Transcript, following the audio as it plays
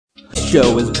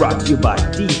Show is brought to you by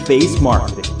D-Face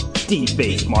Marketing.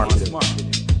 D-Face Marketing.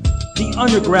 The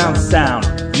underground sound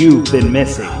you've been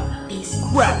missing.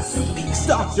 Crack,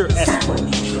 Dr. Esplin,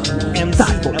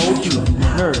 MCLG,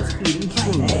 Nerds Eating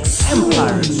Shrooms,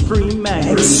 Empire Extreme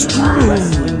Magazine,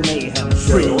 Wrestling Mayhem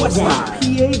Show,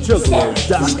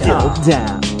 PAJuggler.com.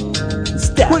 Down.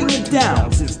 Putting it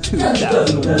down since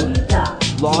 2001.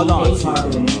 Log on to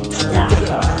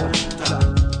DFaceMarketing.com.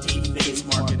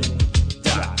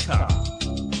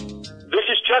 This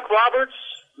is Chuck Roberts,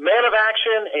 man of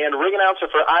action and ring announcer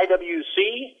for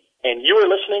IWC, and you are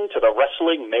listening to the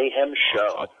Wrestling Mayhem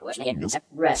Show.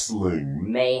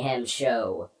 Wrestling Mayhem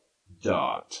Show.com.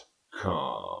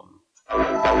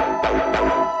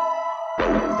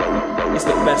 It's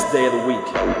the best day of the week.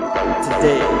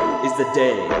 Today is the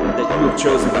day that you have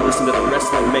chosen to listen to the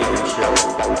Wrestling Mayhem Show.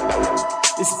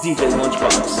 This is DJ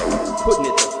Lunchbox, putting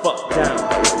it the fuck down.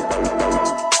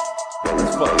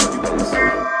 Let's fucking do this.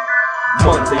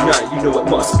 Monday night, you know it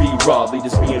must be raw.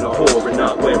 Leaders being a whore and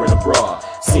not wearing a bra.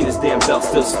 Seen his damn belt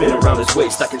still spin around his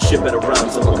waist. I can ship it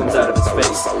around till it comes out of his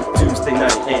face. Tuesday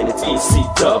night and it's EC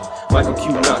Dub. Michael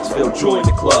Q Knoxville join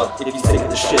the club. If you sick of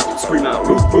the shit, scream out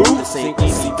boo boo. This ain't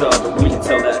EC Dub and we can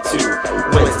tell that too.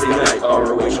 Wednesday night,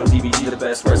 ROH on DVD, the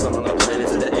best wrestling on the planet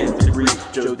to the nth degree.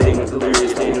 Joe Damon,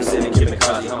 Delirious, Danielson, and Kim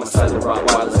McCarthy. Homicide, the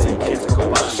Rottweilers, and Kenta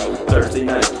Kobashi. Thursday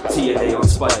night, TNA on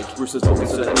Spike. Bruce's talking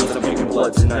so that means I'm drinking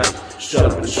blood tonight. Shut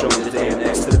up and show me the damn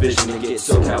X to the vision and get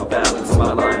SoCal balance in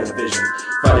my line of vision.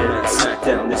 Friday night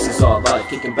SmackDown, this is all live.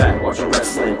 Kicking back, watching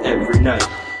wrestling every night.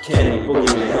 Kenny,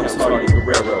 Boogeyman, Helms, Hardy,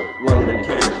 Guerrero, London,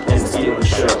 Karen, and Steel the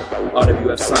Show.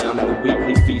 RWF Scion in the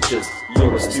weekly features.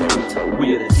 You're a student,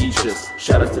 we are the teachers.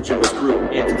 Shout out to Jimbo's crew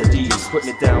and to the D's. Putting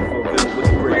it down for them with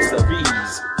the grace of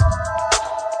ease.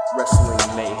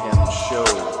 Wrestling Mayhem Show.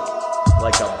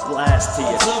 Like a blast to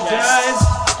your chest. What's up, guys?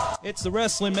 It's the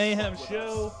Wrestling Mayhem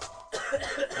Show.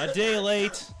 A day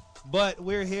late, but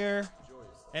we're here.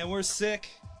 And we're sick,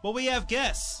 but we have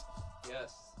guests.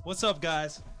 Yes. What's up,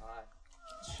 guys? Hi.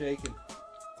 Shaking.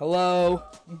 Hello.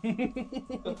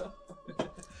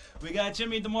 We got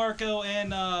Jimmy DeMarco and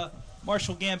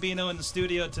Marshall Gambino in the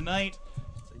studio tonight.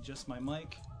 Adjust my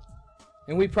mic.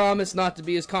 And we promise not to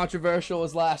be as controversial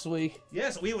as last week.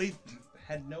 Yes, we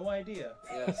had no idea.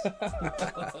 Yes.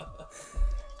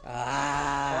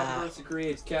 Controversy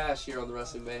creates cash here on the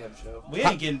Wrestling Mayhem Show. We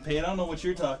ain't getting paid. I don't know what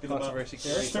you're talking about. Controversy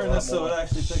Let's turn this so it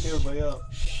actually pick everybody up.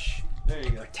 There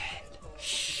you go.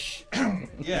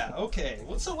 Yeah, okay.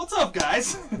 What's up,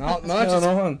 guys? Not much.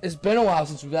 It's been a while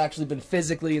since we've actually been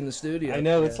physically in the studio. I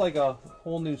know, it's like a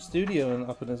whole new studio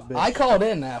up in this bitch. I called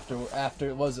in after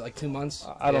was it like 2 months?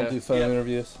 I don't do phone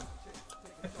interviews.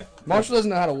 Marshall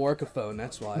doesn't know how to work a phone,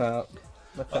 that's why. No.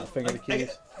 My fat finger the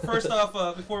keys. First off,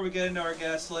 before we get into our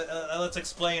guests, let's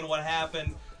explain what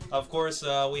happened. Of course,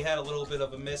 we had a little bit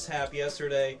of a mishap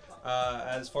yesterday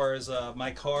as far as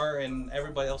my car, and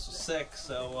everybody else was sick,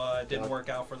 so it didn't work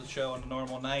out for the show on a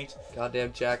normal night.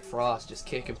 Goddamn Jack Frost just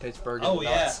kicking Pittsburgh in the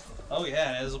nuts. Oh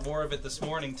yeah, and there's more of it this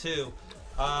morning too.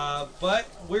 But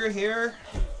we're here.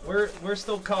 We're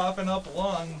still coughing up a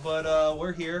lung, but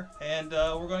we're here, and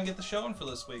we're going to get the show in for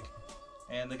this week.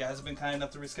 And the guys have been kind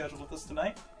enough to reschedule with us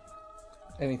tonight.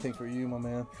 Anything for you, my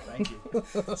man. Thank you.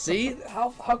 See? How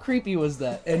creepy was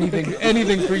that?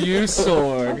 Anything for you,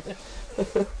 Sorg.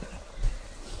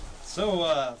 So,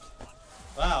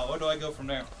 wow, where do I go from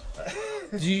there?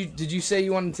 Did you say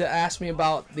you wanted to ask me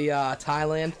about the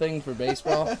Thailand thing for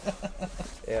baseball?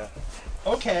 Yeah.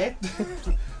 Okay.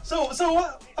 So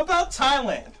what about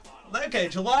Thailand? Okay,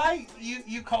 July,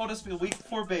 you called us a week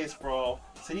before baseball.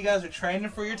 So you guys are training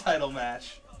for your title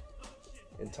match.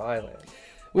 In Thailand.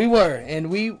 We were, and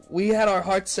we had our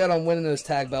hearts set on winning those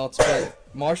tag belts, but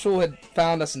Marshall had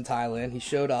found us in Thailand. He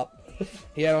showed up.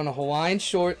 He had on a Hawaiian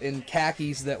short and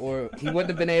khakis that he wouldn't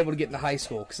have been able to get into high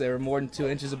school because they were more than 2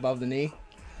 inches above the knee.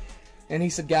 And he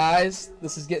said, guys,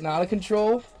 this is getting out of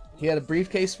control. He had a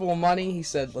briefcase full of money. He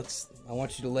said, I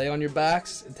want you to lay on your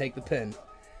backs and take the pin.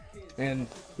 And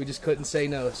we just couldn't say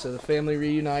no. So the family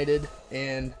reunited,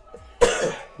 and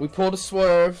we pulled a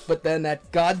swerve, but then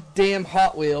that goddamn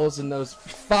Hot Wheels and those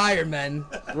firemen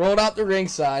rolled out the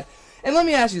ringside. And let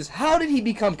me ask you this, how did he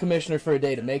become commissioner for a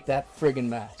day to make that friggin'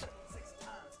 match?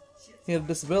 He had a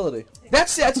disability.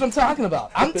 That's what I'm talking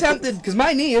about. I'm tempted, because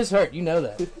my knee is hurt, you know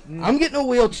that. I'm getting a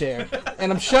wheelchair,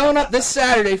 and I'm showing up this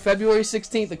Saturday, February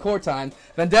 16th at court time.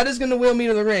 Vendetta's going to wheel me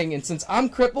to the ring, and since I'm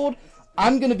crippled,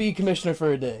 I'm going to be commissioner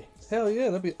for a day. Hell yeah,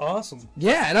 that'd be awesome.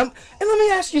 Yeah, and let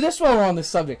me ask you this while we're on this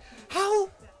subject. How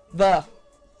the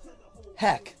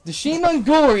heck does Shima and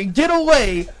Gory get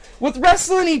away with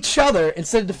wrestling each other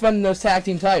instead of defending those tag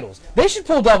team titles? They should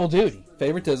pull double duty.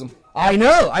 Favoritism. I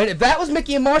know. If that was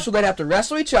Mickey and Marshall, they'd have to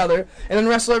wrestle each other and then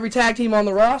wrestle every tag team on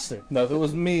the roster. No, if it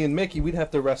was me and Mickey, we'd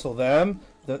have to wrestle them,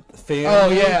 the fans.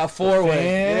 Oh, yeah, a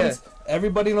four-way. Yeah.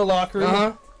 Everybody in the locker room.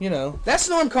 Uh-huh. You know. That's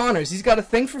Norm Connors. He's got a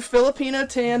thing for Filipino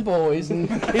tan boys, and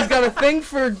he's got a thing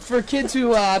for kids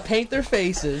who paint their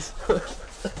faces.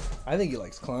 I think he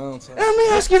likes clowns. Let me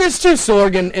ask you this too,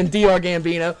 Sorg and DR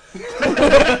Gambino.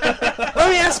 Let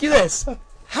me ask you this.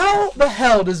 How the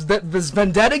hell does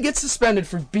Vendetta get suspended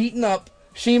for beating up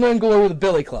Shima and Gory with a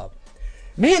billy club?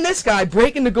 Me and this guy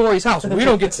break into Gory's house. We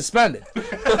don't get suspended.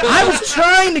 I was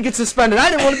trying to get suspended. I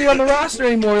didn't want to be on the roster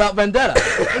anymore without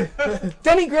Vendetta.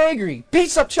 Denny Gregory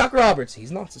beats up Chuck Roberts.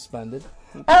 He's not suspended.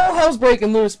 All hell's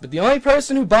breaking loose, but the only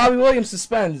person who Bobby Williams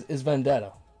suspends is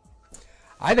Vendetta.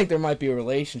 I think there might be a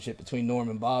relationship between Norm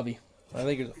and Bobby. I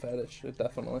think it's a fetish,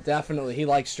 definitely. Definitely, he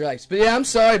likes strikes. But yeah, I'm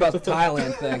sorry about the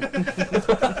Thailand thing.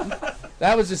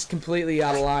 That was just completely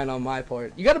out of line on my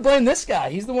part. You got to blame this guy.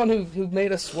 He's the one who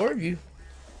made us swerve you.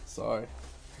 Sorry.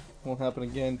 Won't happen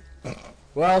again.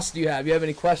 What else do you have? You have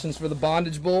any questions for the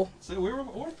Bondage Bull? So we're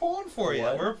pulling for you.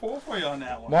 We're pulling for you on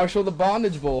that one. Marshall the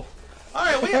Bondage Bull. All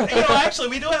right, actually,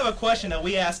 we do have a question that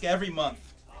we ask every month.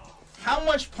 How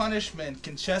much punishment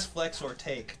can Chess Flexor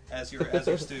take as your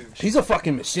stooge? He's a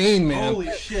fucking machine, man.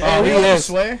 Holy shit! Oh, he is.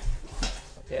 Swear?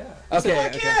 Yeah.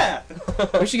 Okay. Yeah.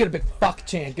 We should get a big fuck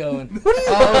chant going.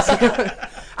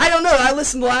 I don't know. I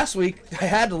listened last week. I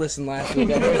had to listen last week.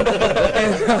 And,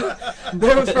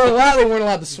 there was, for a while they weren't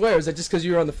allowed to swear. Is that just because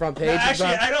you were on the front page? Actually,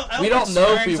 I don't. We don't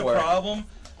know if we were. A problem.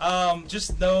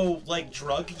 Just no like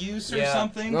drug use or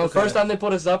something. The first time they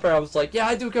put us up there, I was like, "Yeah,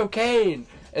 I do cocaine,"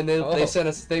 and then they sent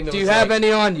us a thing. That Do was you have like,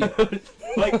 any on you?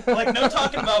 like no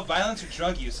talking about violence or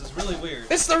drug use is really weird.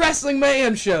 It's the Wrestling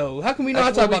Mayhem Show. How can we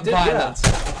not That's talk what about we did, violence?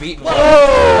 beating.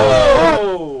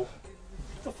 Whoa!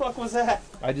 What the fuck was that?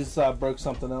 I just broke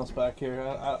something else back here.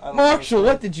 I don't Marshall,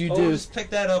 what did you do? Just pick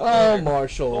that up. Oh, later.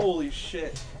 Marshall. Holy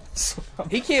shit!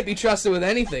 He can't be trusted with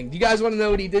anything. Do you guys want to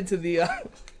know what he did to the...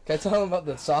 Can I tell him about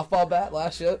the softball bat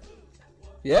last shit?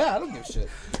 Yeah, I don't give a shit.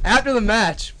 After the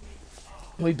match,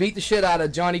 we beat the shit out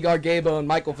of Johnny Gargano and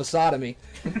Michael Fasadomi.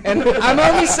 And I'm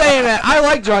only saying that. I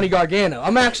like Johnny Gargano.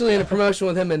 I'm actually in a promotion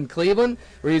with him in Cleveland,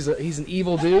 where he's an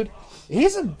evil dude.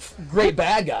 He's a great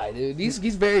bad guy, dude. He's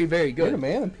very, very good. You're the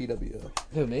man in PWO.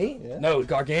 Who, me? Yeah. No,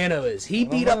 Gargano is. He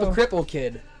beat up a cripple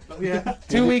kid. Oh, yeah.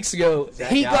 2 weeks ago.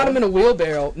 He got him in a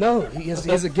wheelbarrow. No, he has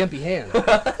a gimpy hand.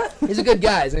 He's a good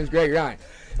guy. His name's Greg Ryan.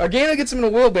 Gargano gets him in a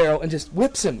wheelbarrow and just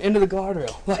whips him into the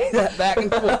guardrail. Like that, back and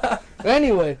forth.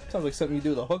 Anyway. Sounds like something you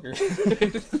do with a hooker.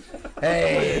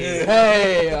 Hey.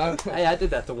 Hey, I did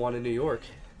that to one in New York.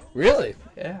 Really?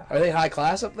 Yeah. Are they high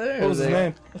class up there? What was his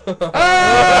name?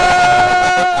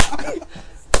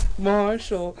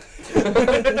 Marshall.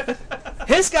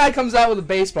 His guy comes out with a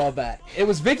baseball bat. It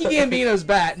was Vicky Gambino's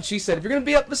bat, and she said, if you're going to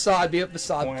be up Facade, be up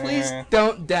Facade. Please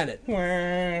don't dent it.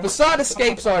 Facade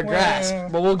escapes our grasp,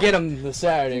 but we'll get him this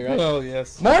Saturday, right? Oh,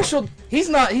 yes. Marshall, he's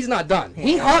not done.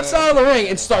 He hops out of the ring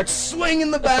and starts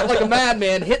swinging the bat like a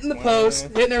madman, hitting the post,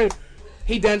 hitting everything.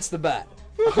 He dents the bat.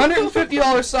 $150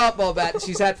 softball bat that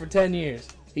she's had for 10 years.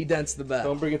 He dents the bat.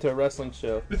 Don't bring it to a wrestling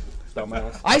show.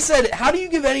 Dumbass. I said, how do you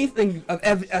give anything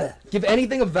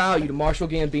of value to Marshall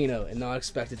Gambino and not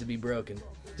expect it to be broken?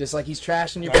 Just like he's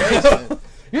trashing your basement.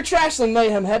 You're trashing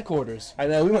Mayhem headquarters. I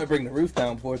know, we might bring the roof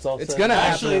down before it's all It's set. gonna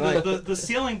Actually, happen. the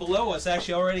ceiling below us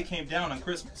actually already came down on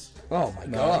Christmas. Oh my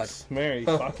God. Nice. Merry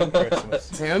fucking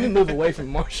Christmas. Hey, let me move away from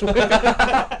Marshall.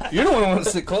 You're the one who wants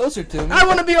to sit closer to me. I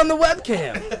want to be on the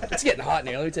webcam. It's getting hot in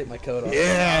here. Let me take my coat off.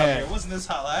 It wasn't this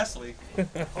hot last week.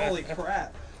 Holy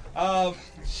crap.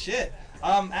 Shit.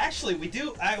 Actually, we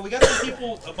got some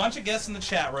people, a bunch of guests in the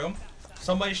chat room.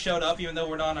 Somebody showed up, even though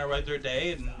we're not on our regular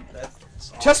day, and that's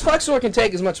awesome. Chess Flexor can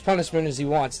take as much punishment as he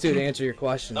wants, too, to answer your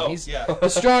question. Oh, He's yeah. the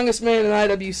strongest man in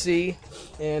IWC,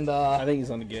 and I think he's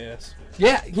on the gas.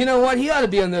 yeah, you know what? He ought to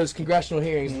be on those congressional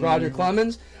hearings. Roger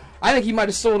Clemens, I think he might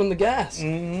have sold him the gas.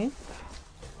 Mm-hmm.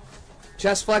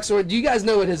 Chess Flexor, do you guys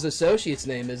know what his associate's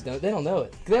name is? They don't know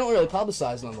it. They don't really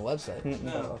publicize it on the website.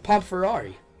 No. Pump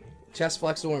Ferrari. Chess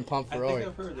Flexor and Pump I Ferrari. think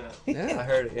I've heard that. Yeah. I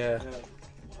heard it, yeah.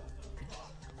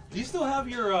 Do you still have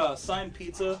your signed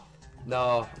pizza?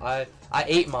 No, I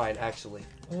ate mine, actually.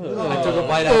 Ooh. I took a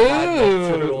bite out of mine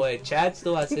and threw it Ooh. away. Chad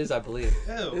still has his, I believe.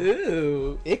 Ew.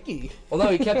 Ooh, icky. Well, no,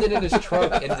 he kept it in his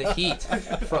trunk, and the heat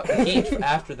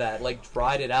after that, like,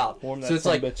 dried it out. Warm that So it's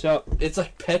son like, of a bitch up. it's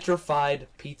like petrified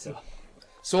pizza.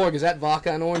 Sorg, is that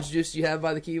vodka and orange juice you have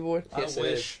by the keyboard? Yes, I it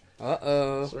wish.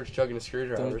 Uh-oh. Sorg's chugging his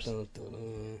screwdrivers.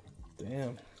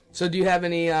 Damn. So do you have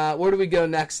any, where do we go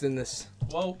next in this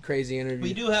Well, crazy interview?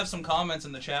 we do have some comments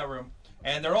in the chat room.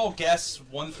 And they're all guests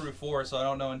 1 through 4, so I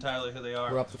don't know entirely who they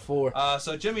are. We're up to 4.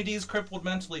 So Jimmy D's crippled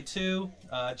mentally too.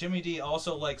 Jimmy D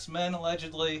also likes men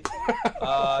allegedly.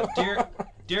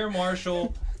 Dear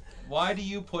Marshall, why do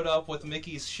you put up with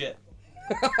Mickey's shit?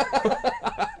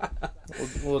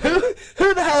 Who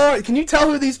the hell are? Can you tell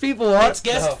who these people are? It's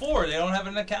guest 4. They don't have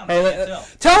an account. Hey, I can't tell.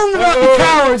 Tell them about the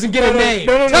cowards and get a name.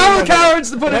 Tell the cowards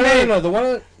to put a name. No.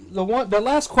 The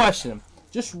last question.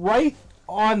 Just write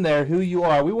on there who you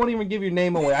are. We won't even give your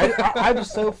name away. I'm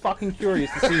just so fucking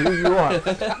curious to see who you are.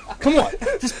 Come on.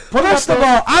 Just put First of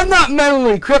all, I'm not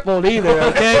mentally crippled either,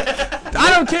 okay?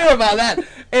 I don't care about that.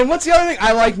 And what's the other thing?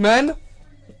 I like men.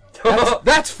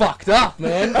 That's fucked up,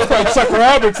 man. like Chuck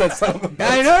Roberts said something.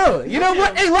 I know. You know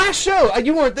what? Hey, last show,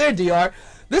 you weren't there, DR.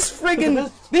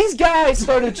 These guys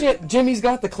started chanting, Jimmy's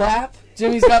got the clap.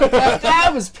 Jimmy's got the clap.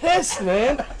 I was pissed,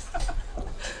 man.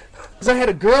 Because I had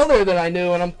a girl there that I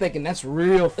knew, and I'm thinking, that's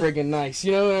real friggin' nice.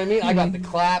 You know what I mean? I got the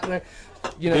clap. And,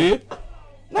 you know.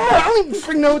 No, I don't even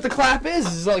friggin' know what the clap is.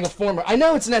 It's like a former. I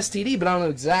know it's an STD, but I don't know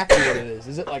exactly what it is.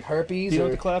 Is it like herpes? Do you know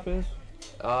what the clap is?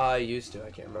 I used to.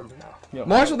 I can't remember now. Yep.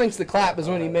 Marshall thinks the clap is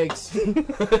when he makes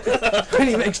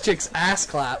chicks ass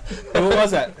clap. Hey, what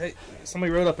was that? Hey,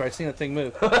 somebody wrote up there. I seen that thing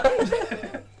move.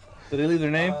 Did they leave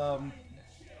their name?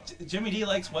 Jimmy D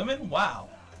likes women? Wow.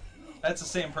 That's the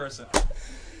same person.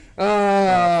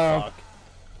 We're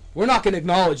not going to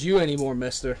acknowledge you anymore,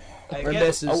 mister. Or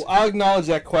Mrs. I'll acknowledge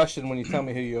that question when you tell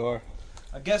me who you are.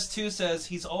 Guest 2 says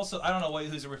he's also, I don't know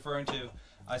who's referring to.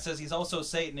 Says he's also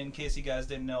Satan in case you guys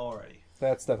didn't know already.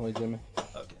 That's definitely Jimmy.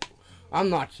 Okay. I'm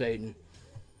not Satan.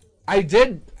 I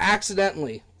did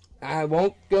accidentally, I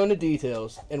won't go into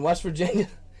details, in West Virginia,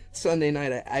 Sunday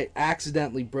night, I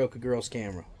accidentally broke a girl's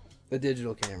camera. The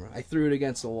digital camera. I threw it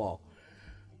against the wall.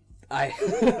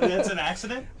 That's an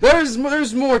accident? There's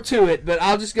more to it, but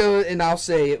I'll just go and I'll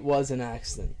say it was an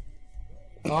accident.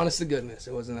 Honest to goodness,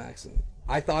 it was an accident.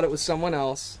 I thought it was someone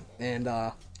else, and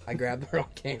I grabbed the wrong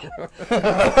camera.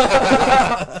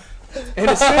 And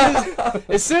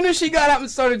as soon as she got up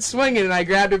and started swinging, and I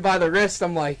grabbed her by the wrist,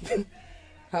 I'm like,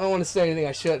 I don't want to say anything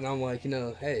I shouldn't. I'm like,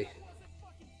 hey,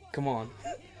 come on.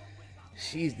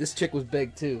 This chick was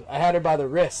big too. I had her by the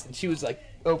wrist, and she was like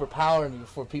overpowering me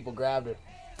before people grabbed her.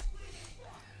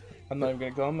 I'm not even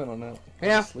gonna comment on that.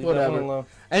 Yeah, whatever.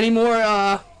 Any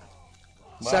more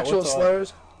sexual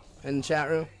slurs in the chat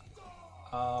room?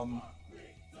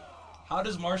 How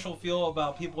does Marshall feel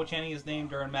about people chanting his name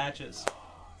during matches?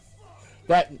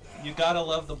 You gotta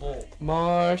love the bull.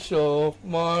 Marshall.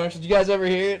 Did you guys ever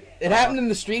hear it? It happened in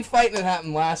the street fight, and it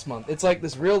happened last month. It's like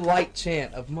this real light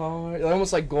chant of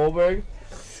almost like Goldberg.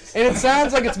 And it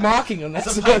sounds like it's mocking him.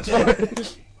 That's the best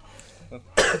part.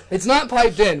 It's not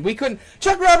piped in.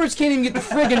 Chuck Roberts can't even get the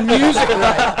friggin' music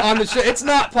right on the show. It's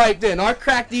not piped in. Our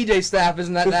crack DJ staff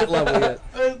isn't at that level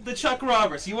yet. The Chuck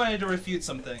Roberts. You wanted to refute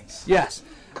some things. Yes.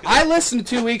 I listened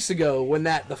 2 weeks ago when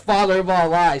the father of all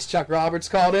lies, Chuck Roberts,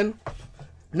 called in.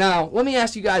 Now, let me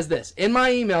ask you guys this. In my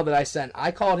email that I sent,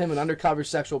 I called him an undercover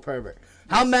sexual pervert.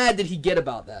 How mad did he get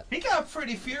about that? He got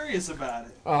pretty furious about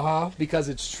it. Because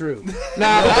it's true.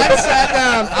 Now, I sat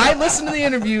down, I listened to the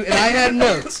interview, and I had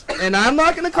notes. And I'm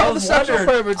not going to call the sexual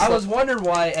perverts. I was wondering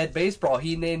why at baseball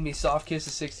he named me Soft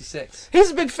Kisses 66.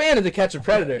 He's a big fan of The Catch a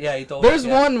Predator. Yeah, he told me. There's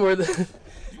one where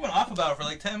You went off about it for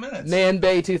like 10 minutes. Man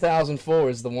Bay 2004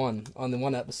 is the one on the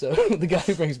one episode. The guy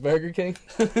who brings Burger King.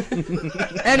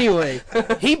 Anyway,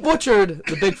 he butchered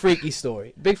the Big Freaky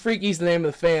story. Big Freaky's the name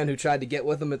of the fan who tried to get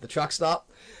with him at the truck stop.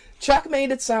 Chuck made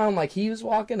it sound like he was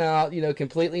walking out,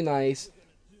 completely nice.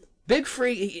 Big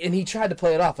Freaky, and he tried to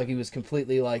play it off like he was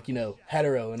completely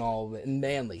hetero and all of it, and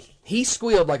manly. He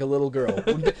squealed like a little girl.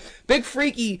 Big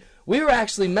Freaky, we were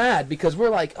actually mad because we're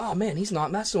like, oh man, he's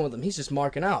not messing with him. He's just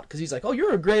marking out. Because he's like, oh,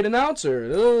 you're a great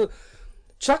announcer.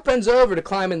 Chuck bends over to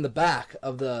climb in the back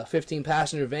of the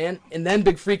 15-passenger van, and then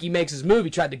Big Freaky makes his move.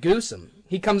 He tried to goose him.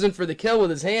 He comes in for the kill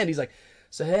with his hand. He's like,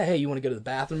 so hey, you want to go to the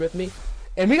bathroom with me?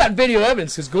 And we got video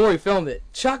evidence because Gory filmed it.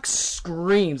 Chuck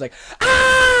screams like,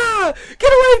 ah!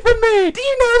 Get away from me! Do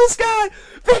you know this guy?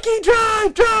 Vicky,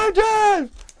 drive!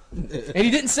 And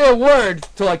he didn't say a word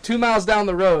till like 2 miles down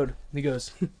the road. And he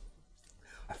goes,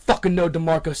 I fucking know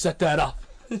DeMarco set that up.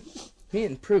 He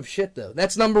didn't prove shit though.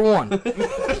 That's number one.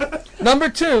 Number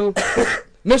two,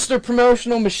 Mr.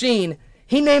 Promotional Machine,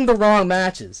 he named the wrong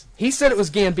matches. He said it was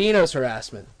Gambino's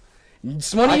harassment.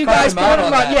 One of you guys called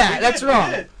him out. Yeah, that's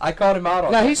wrong. I called him out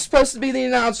on that. Now, he's supposed to be the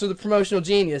announcer, the promotional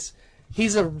genius.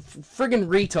 He's a friggin'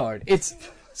 retard. It's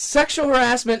sexual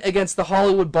harassment against the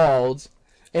Hollywood Balds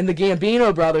and the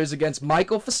Gambino brothers against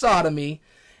Michael Fasotomy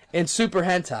and Super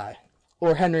Hentai.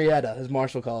 Or Henrietta, as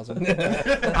Marshall calls him.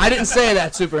 I didn't say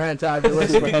that, Super Hentai. If you're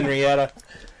listening. Super Henrietta.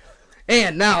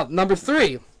 And now, number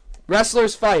 3.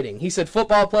 Wrestlers fighting. He said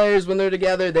football players, when they're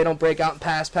together, they don't break out in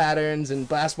pass patterns, and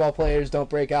basketball players don't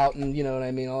break out and, you know what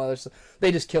I mean, all other stuff.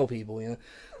 They just kill people, you know.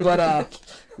 But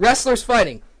wrestlers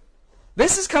fighting.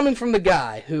 This is coming from the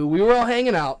guy who, we were all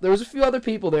hanging out. There was a few other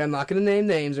people there. I'm not going to name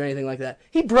names or anything like that.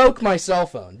 He broke my cell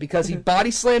phone because he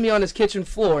body slammed me on his kitchen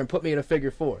floor and put me in a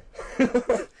figure 4.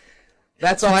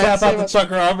 That's all I have to say Tap out about to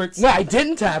Chuck Roberts. No, I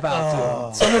didn't tap out to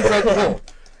him. Someone broke the rule.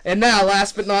 And now,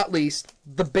 last but not least,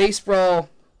 the Bass Brawl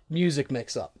music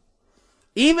mix-up.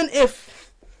 Even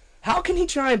if... How can he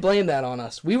try and blame that on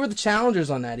us? We were the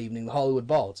challengers on that evening, the Hollywood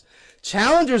Balds.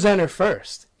 Challengers enter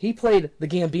first. He played the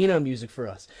Gambino music for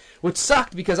us, which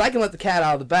sucked because I can let the cat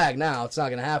out of the bag now. It's not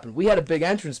going to happen. We had a big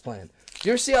entrance plan.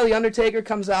 You ever see how The Undertaker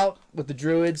comes out with the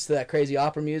Druids to that crazy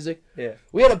opera music? Yeah.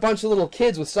 We had a bunch of little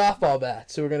kids with softball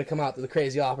bats who were going to come out to the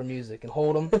crazy opera music and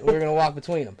hold them, and we were going to walk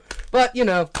between them. But, you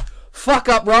know, fuck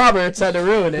up Roberts had to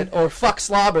ruin it, or fuck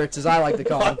Slobberts, as I like to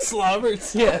call him. Fuck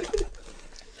Slobberts. Yeah.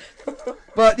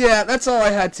 But, yeah, that's all I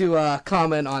had to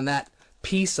comment on that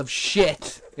piece of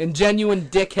shit and genuine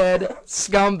dickhead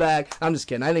scumbag. I'm just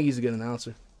kidding. I think he's a good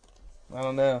announcer. I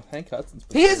don't know. Hank Hudson's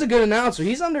He is a good announcer.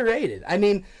 He's underrated. I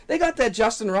mean, they got that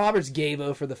Justin Roberts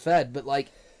gave-o for the Fed, but,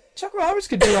 like, Chuck Roberts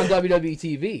could do it on WWE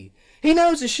TV. He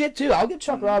knows his shit, too. I'll give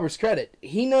Chuck Roberts credit.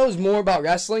 He knows more about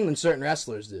wrestling than certain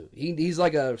wrestlers do. He's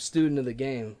like a student of the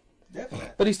game.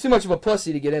 Definitely. But he's too much of a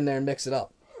pussy to get in there and mix it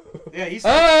up. Yeah, he's.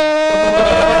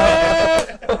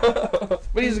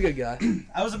 But he's a good guy.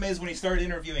 I was amazed when he started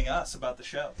interviewing us about the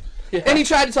show. Yeah. And he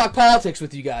tried to talk politics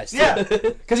with you guys, too. Yeah.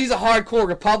 Because he's a hardcore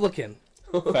Republican.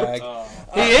 fag.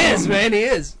 He is, man. He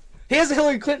is. He has a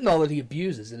Hillary Clinton doll that he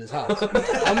abuses in his house.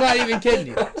 I'm not even kidding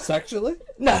you. Sexually?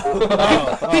 No.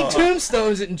 He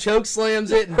tombstones it and choke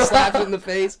slams it and slaps it in the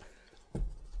face.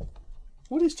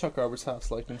 What is Chuck Roberts'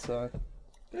 house like inside?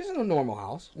 This is a normal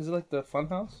house. Is it like the fun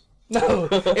house? No.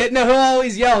 No, he'll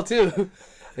always yell, too.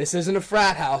 This isn't a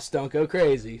frat house. Don't go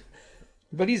crazy.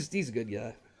 But he's a good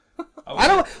guy.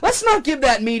 Let's not give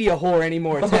that media whore any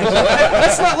more attention.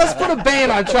 Let's put a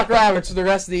ban on Chuck Roberts for the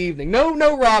rest of the evening.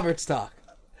 No Roberts talk.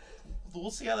 We'll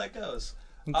see how that goes.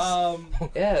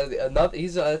 Yeah,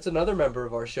 that's another member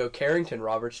of our show, Carrington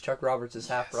Roberts, Chuck Roberts'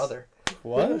 half brother.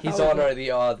 What? He's on the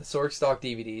Sorkstock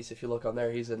DVDs. If you look on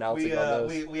there, he's announcing on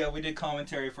those. We did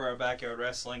commentary for our Backyard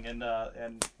Wrestling, and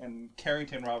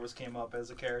Carrington Roberts came up as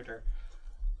a character.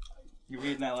 You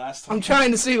reading that last time? I'm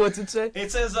trying to see what's it say.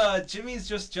 It says Jimmy's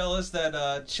just jealous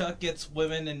that Chuck gets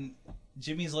women, and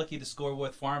Jimmy's lucky to score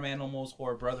with farm animals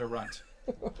or Brother Runt.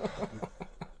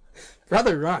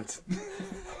 Brother Runt.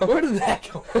 Where did that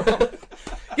come from?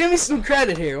 Give me some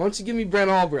credit here. Why don't you give me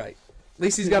Brent Albright? At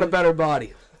least he's got a better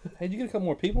body. Hey, did you get a couple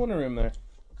more people in the room there?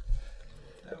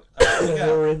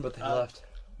 They were in, but they left.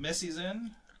 Missy's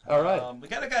in. All right. We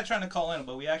got a guy trying to call in,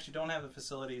 but we actually don't have the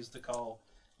facilities to call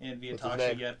in via What's his TalkShoe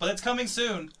name? yet. But it's coming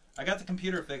soon. I got the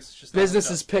computer fixed. It's just Business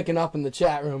not is picking up in the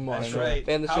chat room, That's Marshall. right.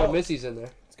 And the show Missy's in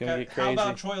there. It's gonna get How crazy.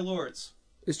 about Troy Lords?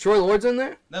 Is Troy Lords in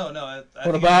there? No. What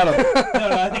think about him?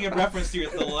 No, I think in reference to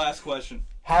the last question.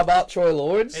 How about Troy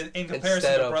Lords? In comparison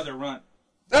Instead to of- Brother Runt.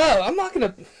 Oh, I'm not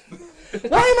gonna.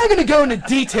 Why am I gonna go into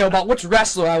detail about which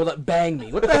wrestler I would let bang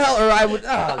me? What the hell? Or I would.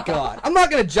 Oh God, I'm not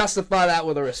gonna justify that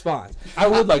with a response. I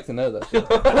would like to know that. Shit.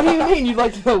 What do you mean? You'd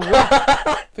like to know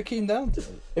what? If it came down to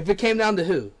it, If it came down to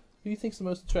who? who do you think's the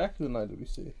most attractive in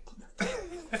IWC?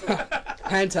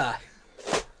 Hentai.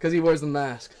 Because he wears the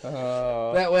mask.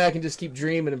 That way I can just keep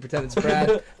dreaming and pretend it's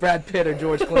Brad Pitt or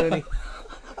George Clooney.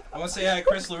 I want to say hi.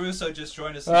 Chris LaRusso just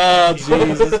joined us. Oh,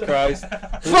 Jesus Christ.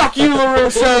 Fuck you,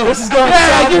 LaRusso! This is going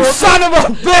you son of a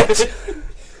bitch!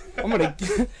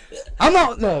 I'm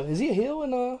not. No, is he a heel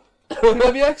in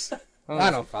PWX? I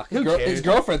don't fucking. Who cares? His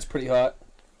girlfriend's pretty hot.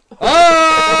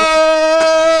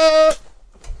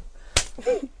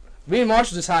 Me and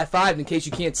Marshall just high-fived in case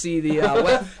you can't see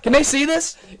the. Can they see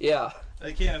this? Yeah.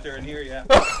 They can't if they're in here yet.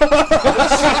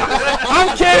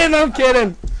 I'm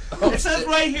kidding. It says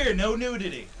right here, no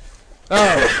nudity.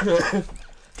 Oh.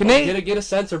 Can they? Get a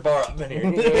sensor bar up in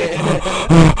here.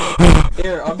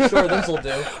 Here, I'm sure this will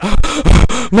do.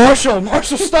 Marshall,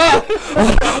 stop!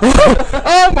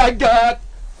 Oh my God!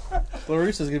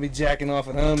 LaRusso's gonna be jacking off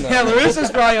at home now. Yeah,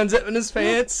 LaRusso's probably unzipping his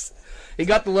pants. He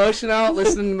got the lotion out,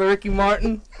 listening to Ricky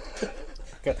Martin.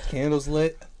 Got the candles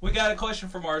lit. We got a question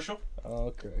for Marshall.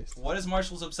 Oh, Christ. What is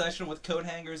Marshall's obsession with coat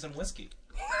hangers and whiskey?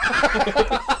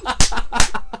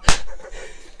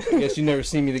 I guess you never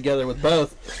seen me together with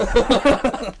both.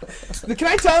 Can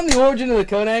I tell him the origin of the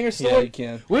coat hanger story? Yeah, you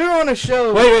can. We were on a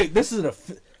show. Wait, this isn't a...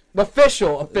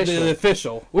 Official. The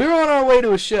official. We were on our way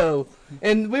to a show,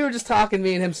 and we were just talking,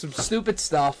 me and him, some stupid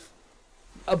stuff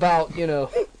about,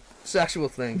 sexual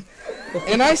things.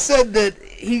 And I said that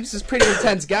he's a pretty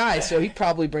intense guy, so he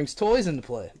probably brings toys into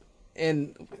play.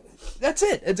 And that's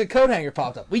it. It's a coat hanger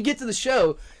popped up. We get to the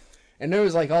show, and there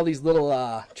was like all these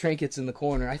little trinkets in the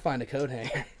corner. I find a coat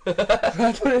hanger.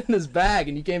 I put it in his bag,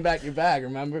 and you came back your bag,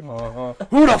 remember? Uh-huh.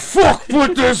 Who the fuck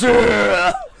put this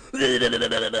here? He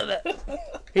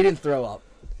didn't throw up.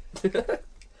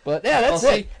 But yeah, that's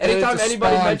it. Anytime It's a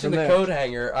anybody spawn mentioned from the there. coat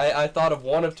hanger, I thought of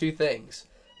one of two things.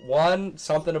 One,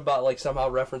 something about like somehow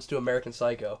reference to American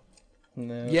Psycho.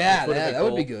 No. Yeah, Would've been that would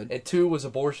cool. be good. And two was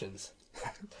abortions.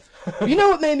 You know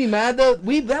what made me mad though?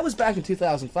 That was back in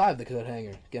 2005, the coat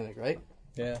hanger gimmick, right?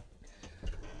 Yeah.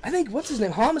 I think what's his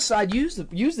name, Homicide used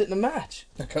it in a match.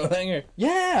 A coat hanger.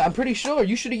 Yeah, I'm pretty sure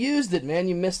you should have used it, man.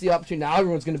 You missed the opportunity. Now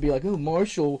everyone's gonna be like, "Oh,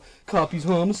 Marshall copies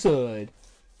Homicide."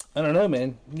 I don't know,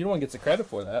 man. You don't want to get the credit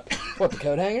for that. What, the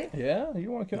coat hanger? Yeah,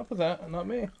 you want to come up with that, not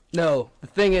me. No, the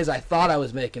thing is, I thought I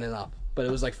was making it up, but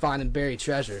it was like finding buried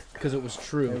treasure because it was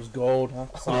true. It was gold, huh?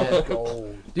 Yeah.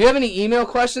 Gold. Do you have any email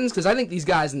questions? Because I think these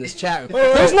guys in this chat room,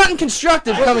 there's nothing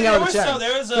constructive coming out of the chat room.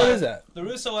 What is that?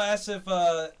 LaRusso asked if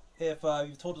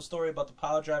you've told the story about the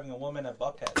pile driving a woman at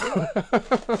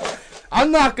Buckhead.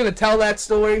 I'm not gonna tell that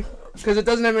story because it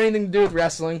doesn't have anything to do with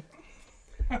wrestling.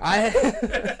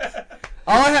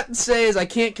 All I have to say is I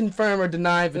can't confirm or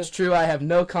deny if it's true. I have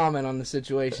no comment on the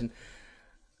situation.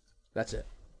 That's it.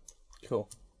 Cool.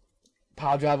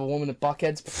 Pile drive a woman at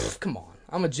Buckheads? Pfft, come on.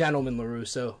 I'm a gentleman,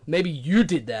 LaRusso. Maybe you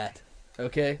did that.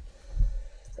 Okay?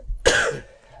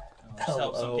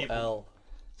 LOL.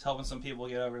 It's helping some people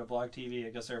get over to Blog TV.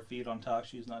 I guess their feed on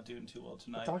TalkShoe's not doing too well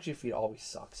tonight. TalkShoe feed always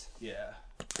sucks. Yeah.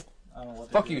 I don't know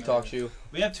what Fuck they're you, doing TalkShoe.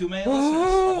 We have too many listeners.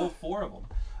 A whole 4 of them.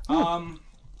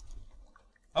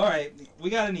 All right, we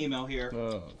got an email here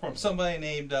from somebody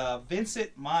named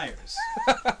Vincent Myers.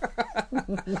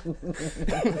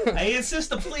 I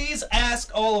insist to please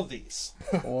ask all of these.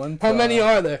 How many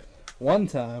are there? One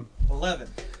time. 11.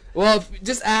 Well,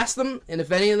 just ask them, and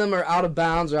if any of them are out of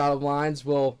bounds or out of lines,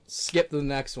 we'll skip to the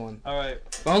next one. All right.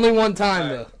 Only one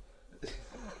time, All right. though.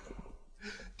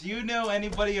 Do you know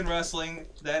anybody in wrestling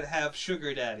that have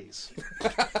sugar daddies?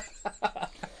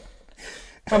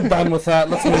 I'm done with that.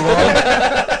 Let's move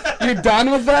on. You're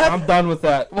done with that? I'm done with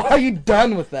that. Why are you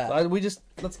done with that?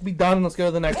 Let's be done and let's go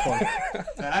to the next one.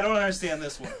 I don't understand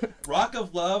this one. Rock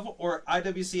of Love or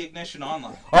IWC Ignition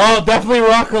Online? Oh, definitely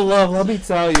Rock of Love, let me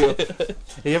tell you.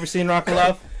 Have you ever seen Rock of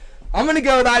Love? I'm going to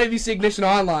go with IWC Ignition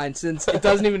Online since it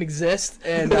doesn't even exist.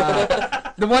 And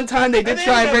the one time they did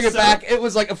try and bring it back, it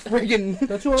was like a friggin'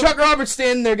 Chuck Roberts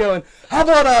standing there going, how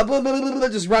about blah, blah, blah, blah,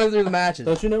 just running through the matches.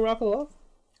 Don't you know Rock of Love?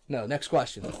 No, next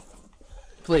question.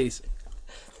 Please.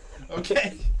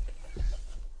 Okay.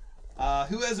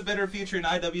 Who has a better future in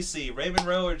IWC, Raymond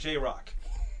Rowe or J-Rock?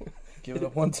 Give it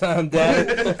up one time,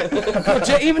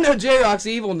 Dad. Even though J-Rock's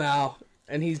evil now,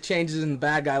 and he changes in the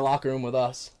bad guy locker room with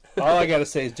us. All I gotta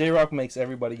say is J-Rock makes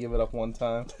everybody give it up one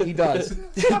time. He does.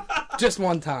 Just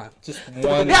one time. Just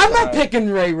one Yeah, I'm time. not picking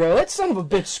Ray Rowe. That son of a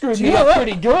bitch screwed You me know up what?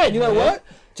 pretty good. You know man. what?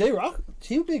 J-Rock,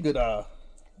 he would be a good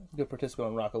participant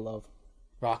on Rock of Love.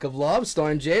 Rock of Love,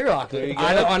 starring J-Rock There you go.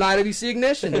 on IWC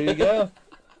Ignition. There you go.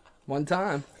 One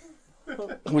time.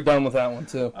 We're done with that one,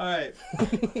 too. All right.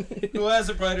 Who has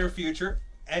a brighter future,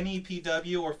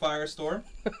 NEPW or Firestorm?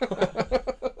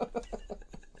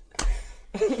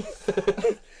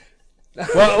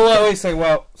 Well, wait a second.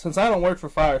 Well, since I don't work for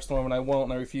Firestorm, and I won't,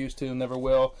 and I refuse to, and never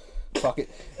will, fuck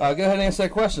it. Go ahead and answer that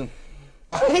question.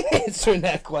 I ain't answering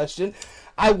that question.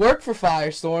 I work for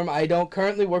Firestorm. I don't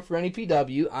currently work for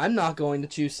NEPW. I'm not going to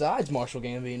choose sides, Marshall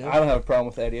Gambino. I don't have a problem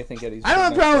with Eddie. I think Eddie's... I don't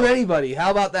have a problem with anybody.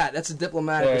 How about that? That's a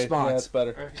diplomatic Yeah, response. that's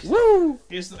better. Woo!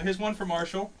 Here's one for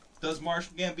Marshall. Does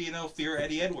Marshall Gambino fear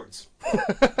Eddie Edwards?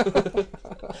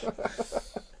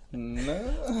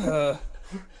 No,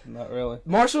 not really.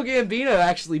 Marshall Gambino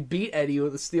actually beat Eddie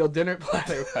with a steel dinner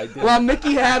platter. I did. While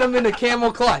Mickey had him in a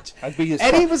camel clutch. I'd be his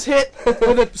Eddie was hit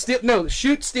with a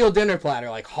shoot steel dinner platter,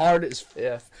 like hard as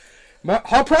if.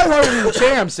 Probably harder than the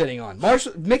chair I'm sitting on.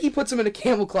 Mickey puts him in a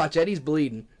camel clutch. Eddie's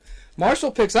bleeding.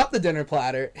 Marshall picks up the dinner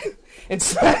platter and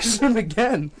smashes him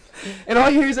again. And all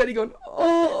you hear is Eddie going,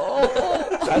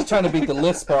 oh. I was trying to beat the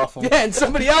lisp off him. Yeah, and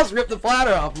somebody else ripped the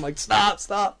platter off. I'm like,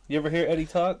 stop. You ever hear Eddie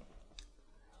talk?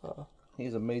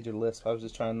 He's a major lisp. I was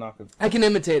just trying to knock him. I can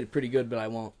imitate it pretty good, but I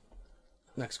won't.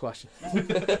 Next question.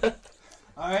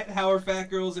 All right. How are fat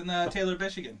girls in Taylor,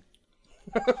 Michigan?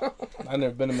 I've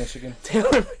never been to Michigan.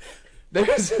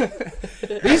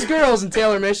 These girls in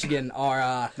Taylor, Michigan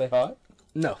are They hot?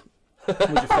 no. Would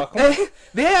you fuck him?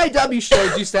 The AIW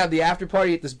shows used to have the after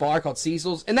party at this bar called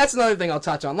Cecil's, and that's another thing I'll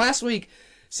touch on. Last week,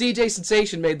 CJ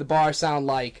Sensation made the bar sound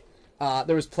like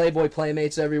there was Playboy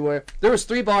Playmates everywhere. There was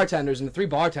 3 bartenders, and the 3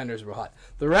 bartenders were hot.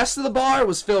 The rest of the bar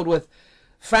was filled with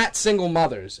fat single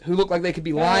mothers who looked like they could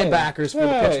be linebackers for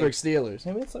the Pittsburgh Steelers.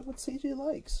 I mean, it's like what CJ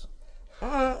likes.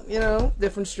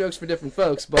 Different strokes for different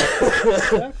folks, but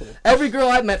Exactly. every girl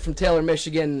I've met from Taylor,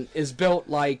 Michigan is built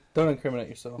like Don't incriminate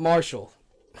yourself. Marshall.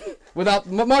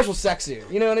 Marshall's sexier.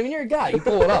 You know what I mean? You're a guy. You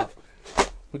pull it off.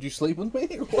 Would you sleep with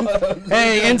me? Or what?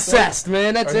 Hey, incest,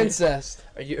 man. That's Are you- incest.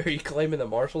 Are you claiming that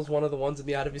Marshall's one of the ones in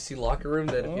the IWC locker room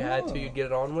that if you had to, you'd get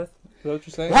it on with? Is that what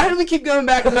you're saying? Why do we keep going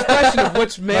back to this question of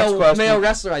which Next question. male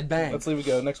wrestler I'd bang? Let's leave it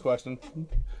go. Next question.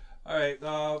 All right.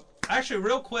 Actually,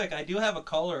 real quick, I do have a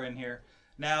caller in here.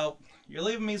 Now, you're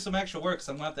leaving me some extra work,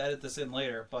 so I'm going to have to edit this in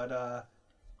later. But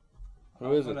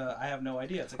Who is it? I have no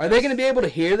idea. Are they going to be able to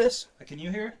hear this? Can you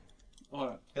hear?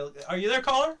 Hold on. Are you there,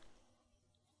 caller?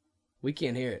 We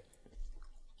can't hear it.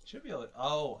 Should be able to.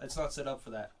 Oh, it's not set up for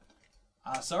that.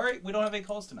 Sorry, we don't have any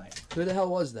calls tonight. Who the hell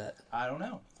was that? I don't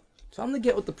know. So I'm going to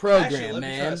get with the program, Actually, let me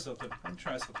man. try something. Let me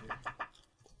try something.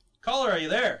 Caller, are you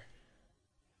there?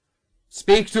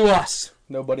 Speak to us.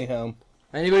 Nobody home.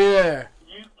 Anybody there?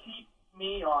 You keep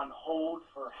me on hold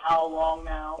for how long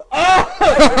now?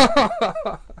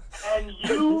 And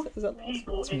you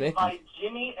people Mickey. invite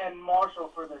Jimmy and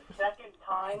Marshall for the second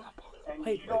time, and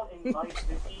you don't invite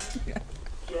Vicky,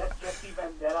 Jesse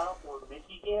Vendetta, or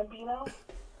Mickey Gambino?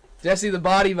 Jesse the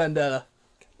Body Vendetta.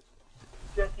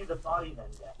 Jesse the Body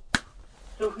Vendetta.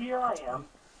 So here I am,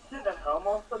 sitting at home,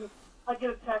 all of a sudden I get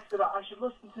a text that I should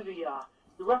listen to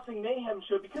the Wrestling Mayhem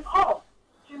show because,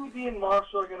 Jimmy B and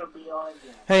Marshall are going to be on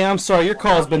again. Hey, I'm sorry. Your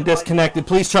call's been disconnected.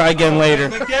 Please try again later.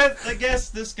 The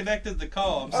guest disconnected the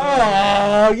call. I'm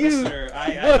sorry. Oh, you... Sir,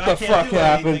 What the can't fuck do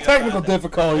happened? anything Technical about that.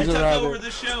 difficulties I took around over it.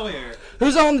 the show here.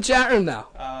 Who's on the chat room now?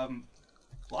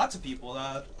 Lots of people.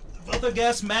 Other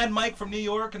guests, Mad Mike from New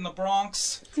York and the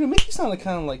Bronx. Dude, Mickey sounded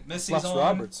kind of like Missy's Russ on.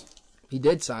 Roberts. He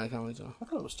did sign a comedy song. I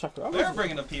thought it was Chuck They're Roberts.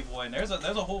 bringing the people in. There's a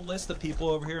whole list of people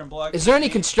over here in Blog. Is there any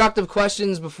constructive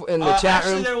questions before in the chat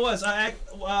Actually, room? there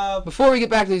was. Before we get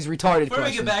back to these retarded Before we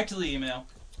questions. get back to the email,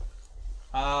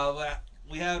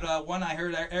 we had one. I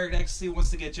heard Eric Ecstasy wants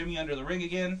to get Jimmy under the ring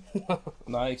again.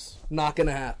 Nice. Not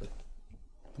gonna happen.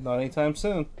 Not anytime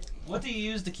soon. What do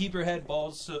you use to keep your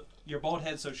bald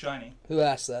head so shiny? Who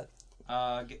asked that?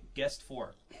 Guest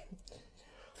 4.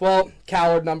 Well,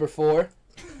 coward number 4.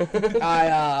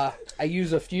 I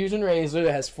use a fusion razor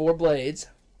that has 4 blades.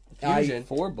 Fusion?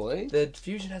 4 blades? The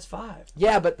Fusion has 5.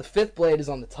 Yeah, but the 5th blade is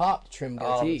on the top to trim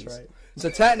Oh, goatees. that's right. So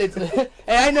technically, hey,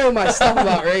 I know my stuff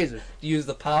about razors. Do you use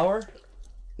the power?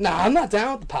 Nah, I'm not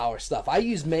down with the power stuff. I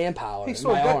use manpower Hey, in so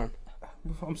my that- arm.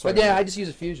 I'm sorry. But yeah, I just use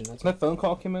a fusion. That's That phone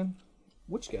call came in?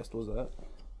 Which guest was that?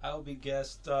 I will be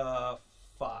guest 5,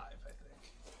 I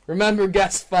think. Remember,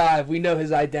 guest 5. We know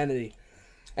his identity.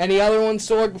 Any other ones,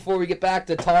 Sorg, before we get back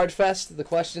to Tard Fest? The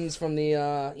questions from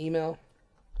the email?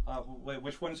 Wait,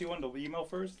 which ones do you want? The email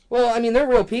first? Well, I mean, they're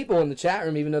real people in the chat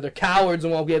room, even though they're cowards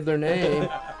and won't give their name.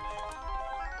 What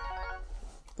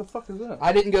the fuck is that?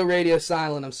 I didn't go radio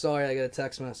silent. I'm sorry. I got a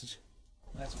text message.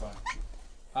 That's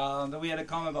fine. Then we had a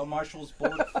comment about Marshall's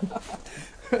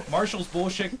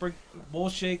bullshit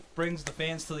brings the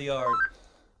fans to the yard.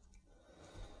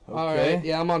 All Okay. right.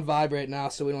 Yeah, I'm on vibrate now,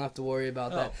 so we don't have to worry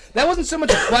about that. Oh. That wasn't so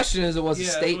much a question as it was a Yeah,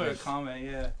 statement. that's what a comment.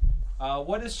 Yeah.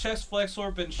 What is chest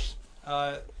flexor been?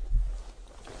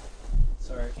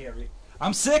 Sorry, I can't read.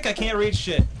 I'm sick. I can't read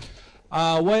shit.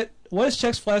 What is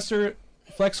chest flexor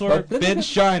been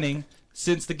shining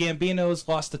since the Gambinos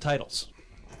lost the titles?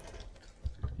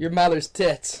 Your mother's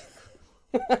tits.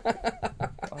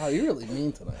 Oh, you're really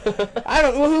mean tonight. I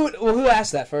don't. Well, who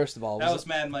asked that first of all? That was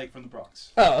Mad Mike from the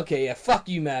Bronx. Oh, okay, yeah. Fuck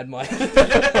you, Mad Mike. If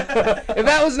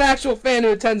that was an actual fan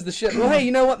who attends the shit, well, hey,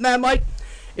 you know what, Mad Mike?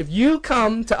 If you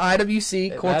come to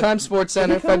IWC, Core Time Sports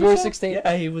Center, February 16th.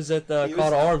 Yeah, he was at the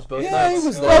Call to Arms both Yeah, nights. he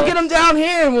was Well, get them down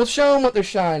here and we'll show them what they're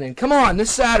shining. Come on,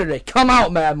 this Saturday. Come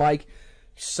out, Mad Mike.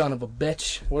 You son of a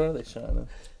bitch. Where are they shining?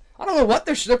 I don't know what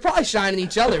they're probably shining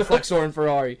each other, Flexor and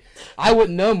Ferrari. I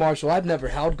wouldn't know, Marshall. I've never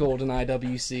held gold in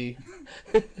IWC.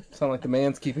 Sound like the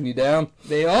man's keeping you down.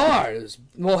 They are.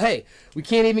 Well, hey, we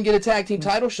can't even get a tag team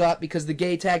title shot because the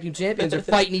gay tag team champions are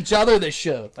fighting each other this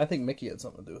show. I think Mickey had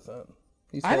something to do with that.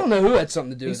 I don't know who had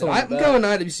something to do with he's it. holding I'm back. going to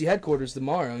IWC headquarters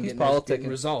tomorrow and He's getting politicking.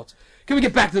 results. Can we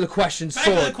get back to the questions, Back to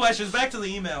the Sword? questions. Back to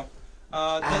the email.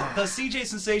 Does CJ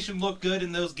Sensation look good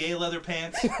in those gay leather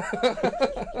pants?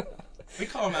 We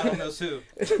call him Adam Knows Who.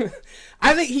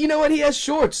 I think, you know what, he has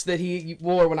shorts that he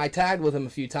wore when I tagged with him a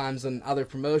few times on other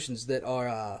promotions that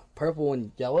are purple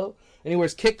and yellow. And he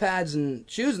wears kick pads and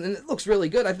shoes, and it looks really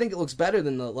good. I think it looks better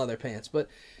than the leather pants. But,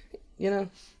 you know,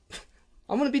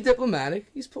 I'm going to be diplomatic.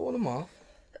 He's pulling them off.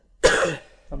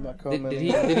 I'm not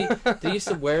commenting. Did he used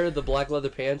to wear the black leather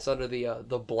pants under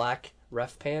the black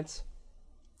ref pants?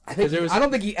 I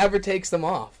don't think he ever takes them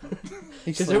off.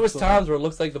 Because there was times where it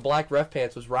looks like the black ref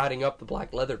pants was riding up the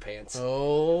black leather pants.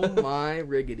 Oh my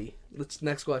riggedy.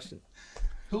 Next question.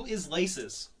 Who is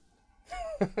Laces?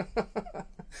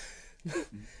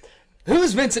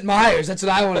 Who's Vincent Myers? That's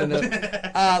what I want to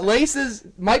know. Laces,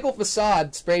 Michael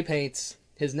Facade spray paints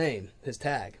his name, his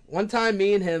tag. One time,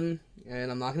 me and him,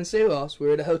 and I'm not going to say who else, we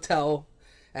were at a hotel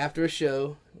after a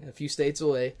show a few states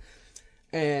away,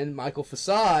 and Michael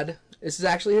Facade, this is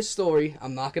actually his story,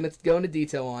 I'm not going to go into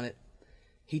detail on it,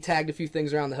 he tagged a few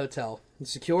things around the hotel. The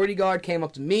security guard came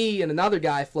up to me and another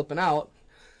guy flipping out,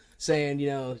 saying, you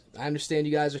know, I understand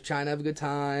you guys are trying to have a good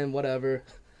time, whatever.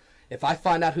 If I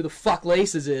find out who the fuck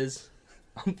Laces is,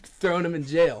 I'm throwing him in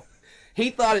jail. He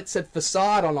thought it said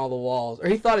Facade on all the walls, or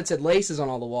he thought it said Laces on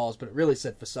all the walls, but it really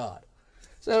said Facade.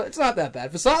 So it's not that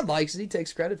bad. Facade likes it. He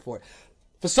takes credit for it.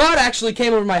 Facade actually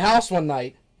came over to my house one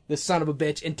night, this son of a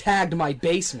bitch, and tagged my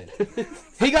basement.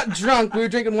 He got drunk. We were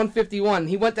drinking 151.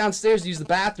 He went downstairs to use the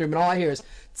bathroom, and all I hear is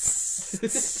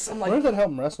tss. I'm like, where does that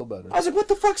help him wrestle better? I was like, what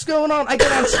the fuck's going on? I go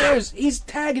downstairs. He's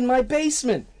tagging my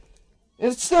basement.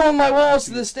 And it's still on my walls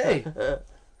to this day.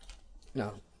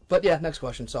 No. But yeah, next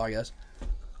question. Sorry, guys.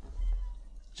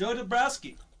 Joe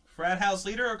Dabrowski, frat house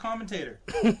leader or commentator?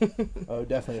 Oh,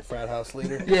 definitely a frat house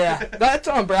leader. Yeah, that's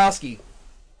Tom Browski.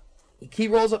 He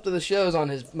rolls up to the shows on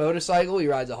his motorcycle. He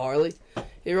rides a Harley.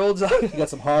 He rolls up. He got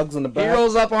some hogs in the back. He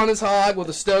rolls up on his hog with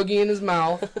a stogie in his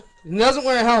mouth. He doesn't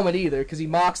wear a helmet either because he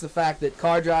mocks the fact that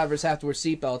car drivers have to wear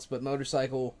seatbelts, but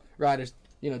motorcycle riders,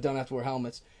 don't have to wear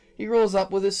helmets. He rolls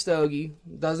up with his stogie.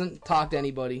 Doesn't talk to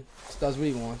anybody. Just does what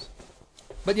he wants.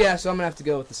 But yeah, so I'm gonna have to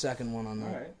go with the second one on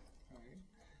that.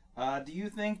 All right. Do you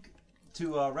think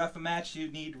to ref a match you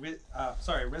need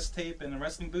wrist tape and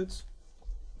wrestling boots?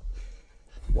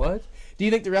 What? Do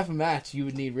you think to ref a match you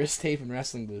would need wrist tape and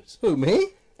wrestling boots? Who, me?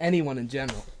 Anyone in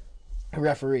general. A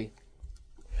referee.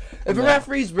 If a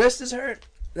referee's wrist is hurt,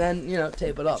 then,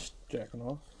 tape it up. Just jacking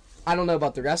off. I don't know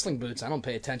about the wrestling boots. I don't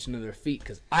pay attention to their feet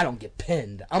because I don't get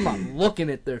pinned. I'm not looking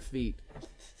at their feet.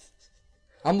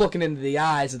 I'm looking into the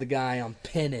eyes of the guy I'm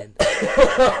pinning.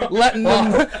 letting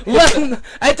them.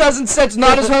 It doesn't sense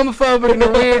not as homophobic and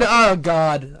weird. Oh,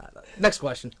 God. Next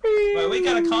question. Well, we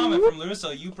got a comment from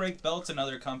LaRusso. You break belts in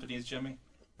other companies, Jimmy.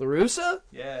 LaRusso?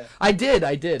 Yeah. I did.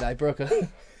 I broke a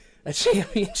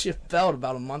championship belt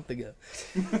about a month ago.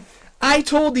 I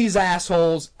told these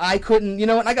assholes I couldn't,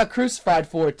 and I got crucified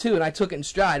for it too, and I took it in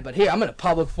stride. But here, I'm in a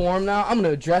public forum now. I'm going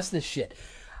to address this shit.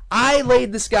 I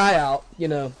laid this guy out,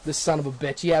 this son of a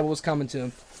bitch. He had what was coming to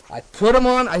him. I put him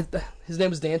on. His name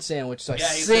was Dan Sandwich. So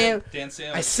Dan Sandwich.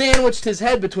 I sandwiched his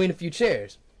head between a few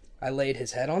chairs. I laid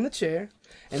his head on the chair,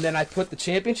 and then I put the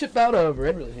championship belt over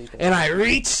it, and I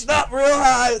reached up real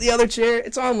high with the other chair.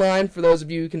 It's online for those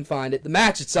of you who can find it. The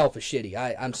match itself is shitty.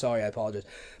 I'm sorry. I apologize.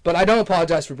 But I don't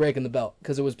apologize for breaking the belt,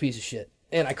 because it was a piece of shit.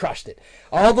 And I crushed it.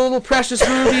 All the little precious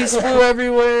rubies flew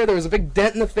everywhere. There was a big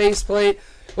dent in the faceplate.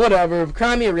 Whatever.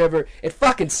 Cry me a river. It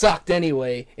fucking sucked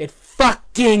anyway. It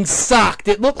fucking sucked.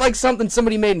 It looked like something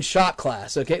somebody made in shot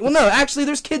class, okay? Well, no, actually,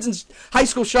 there's kids in high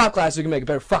school shot class who can make a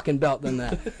better fucking belt than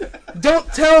that. Don't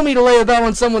tell me to lay a belt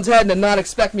on someone's head and not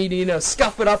expect me to,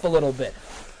 scuff it up a little bit.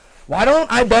 Why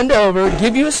don't I bend over,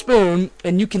 give you a spoon,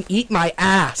 and you can eat my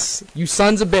ass, you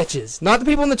sons of bitches. Not the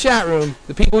people in the chat room,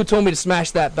 the people who told me to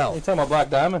smash that belt. You talking about Black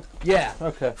Diamond? Yeah.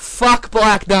 Okay. Fuck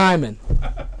Black Diamond.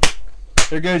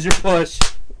 There goes your push.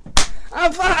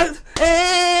 I'm fine.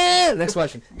 Next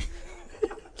question.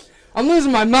 I'm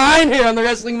losing my mind here on the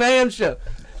Wrestling Mayhem show.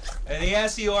 And he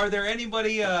asks you, are there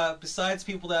anybody besides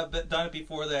people that have done it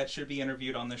before that should be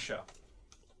interviewed on this show?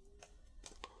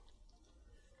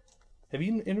 Have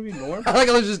you interviewed Norm? I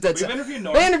was just dead. We've interviewed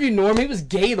Norm. They interviewed Norm. He was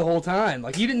gay the whole time.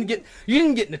 Like you didn't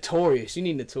get Notorious. You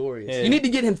need Notorious. Yeah. You need to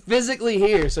get him physically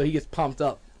here so he gets pumped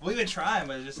up. We've been trying,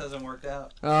 but it just hasn't worked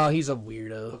out. Oh, he's a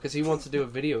weirdo. Because he wants to do a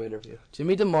video interview.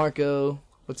 Jimmy DeMarco.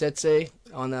 What's that say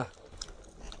on the?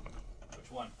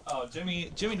 Which one? Oh,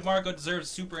 Jimmy DeMarco deserves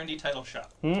Super Indie title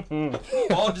shot.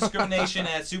 Mm-hmm. All discrimination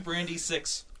at Super Indie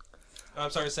 6. Oh, I'm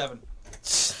sorry, 7.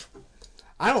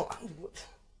 I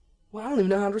don't even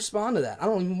know how to respond to that. I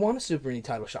don't even want a Super Indie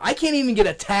title shot. I can't even get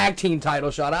a tag team title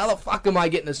shot. How the fuck am I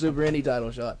getting a Super Indie title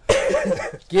shot?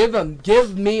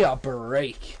 Give me a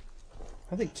break.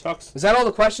 I think Chuck's. Is that all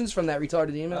the questions from that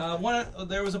retarded email?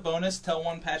 There was a bonus. Tell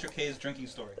one Patrick Hayes drinking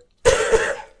story.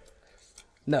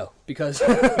 No, because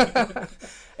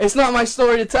it's not my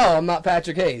story to tell. I'm not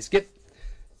Patrick Hayes. We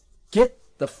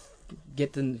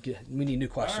need new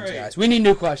questions, All right. guys. We need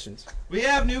new questions. We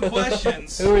have new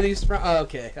questions. Who are these from? Oh,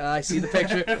 okay, I see the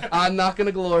picture. I'm not going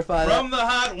to glorify that. From the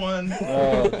hot one.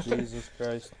 Oh, Jesus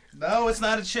Christ. No, it's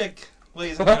not a chick.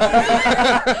 Please. Dude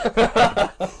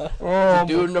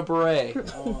in a beret.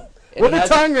 With a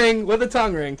tongue ring. With a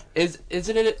tongue ring.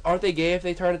 Isn't it? Aren't they gay if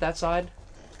they turn it that side?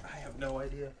 I have no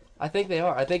idea. I think they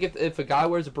are. I think if a guy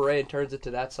wears a beret and turns it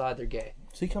to that side, they're gay.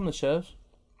 Does he come to shows?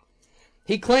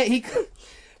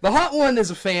 The hot one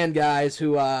is a fan, guys,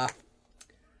 who,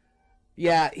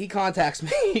 he contacts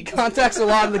me. He contacts a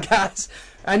lot of the guys.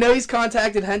 I know he's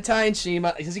contacted Hentai and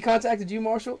Shima. Has he contacted you,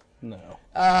 Marshall? No.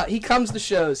 He comes to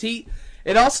shows.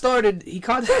 It all started, he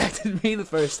contacted me the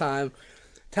first time,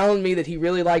 telling me that he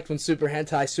really liked when Super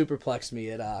Hentai superplexed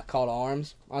me at Call to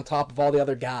Arms on top of all the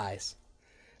other guys.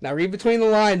 Now read between the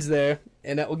lines there,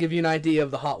 and that will give you an idea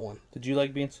of the hot one. Did you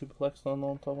like being superplexed on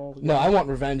top of all the No, I want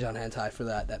revenge on Hentai for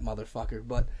that motherfucker.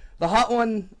 But the hot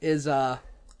one is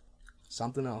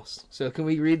something else. So can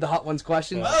we read the hot one's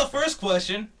question? Well, first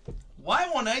question. Why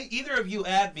won't either of you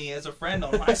add me as a friend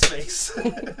on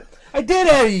MySpace? I did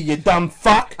add you dumb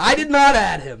fuck! I did not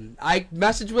add him. I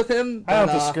messaged with him. I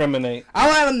don't discriminate.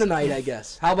 I'll add him tonight, I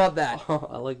guess. How about that?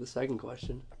 I like the second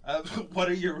question. What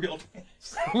are your real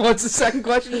names? What's the second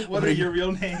question? What are your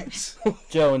real names?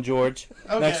 Joe and George.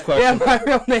 Okay. Next question. Yeah, my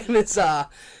real name is,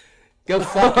 go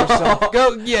fuck yourself.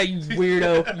 Go, yeah, you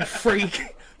weirdo, you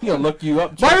freak. I'm gonna look you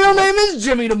up. My real name is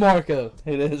Jimmy DeMarco.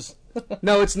 It is.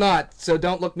 No, it's not, so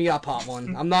don't look me up, hot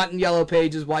one. I'm not in yellow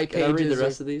pages, white Can pages. I read the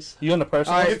rest of these? You on the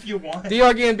personal? All right. If you want. DR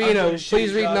I'm doing Gambino, a shitty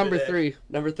please read job number today. 3.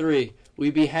 Number 3.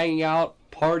 We be hanging out,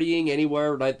 partying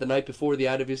anywhere the night before the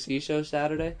IWC show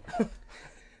Saturday?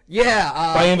 Yeah,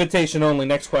 By invitation only.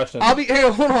 Next question. I'll be here.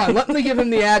 Hold on. Let me give him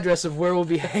the address of where we'll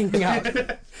be hanging out.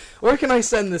 Where can I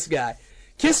send this guy?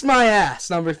 Kiss my ass.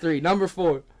 Number 3. Number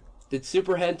 4. Did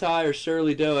Super Hentai or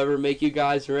Shirley Doe ever make you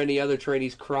guys or any other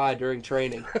trainees cry during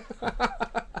training?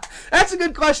 That's a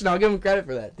good question. I'll give him credit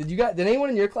for that. Did anyone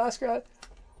in your class cry?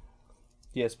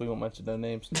 Yes, we won't mention their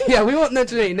names. Yeah, we won't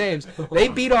mention any names. They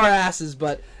beat our asses,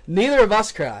 but neither of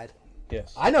us cried.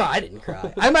 Yes. I know I didn't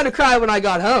cry. I might have cried when I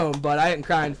got home, but I didn't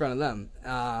cry in front of them.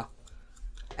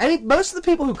 Most of the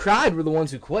people who cried were the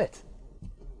ones who quit.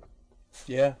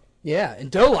 Yeah. Yeah,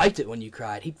 and Doe liked it when you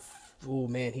cried. Oh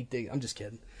man, he dig. I'm just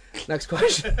kidding. Next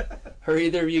question. Are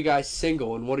either of you guys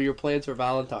single, and what are your plans for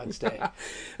Valentine's Day?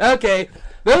 Okay,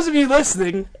 those of you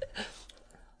listening,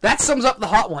 that sums up the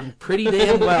hot one pretty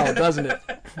damn well, doesn't it?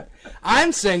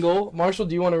 I'm single. Marshall,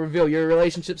 do you want to reveal your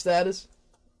relationship status?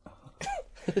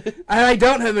 And I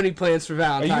don't have any plans for Are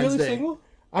Valentine's you really Day. single?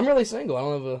 I'm really single. I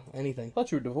don't have anything. I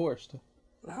thought you were divorced.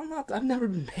 I'm not. I've never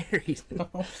been married.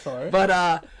 I'm sorry. But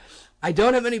I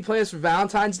don't have any plans for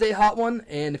Valentine's Day, hot one.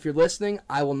 And if you're listening,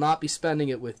 I will not be spending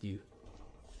it with you.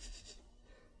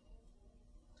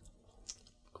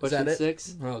 Question it?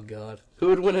 6. Oh God. Who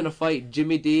would win in a fight,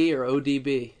 Jimmy D or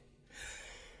ODB?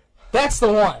 That's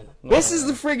the one. This is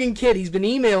the friggin' kid. He's been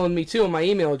emailing me too on my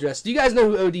email address. Do you guys know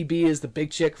who ODB is? The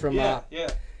big chick from. Yeah.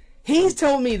 He's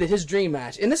told me that his dream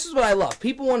match, and this is what I love.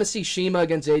 People want to see Shima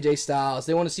against AJ Styles.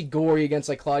 They want to see Gory against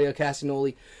like Claudio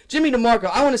Castagnoli. Jimmy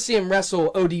DeMarco, I want to see him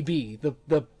wrestle ODB,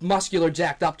 the muscular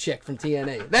jacked up chick from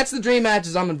TNA. That's the dream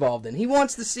matches I'm involved in. He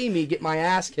wants to see me get my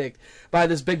ass kicked by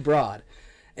this big broad.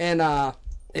 And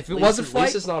if it was a fight, At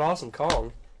least it's not Awesome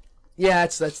Kong. yeah,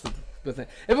 that's the thing.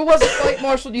 If it was a fight,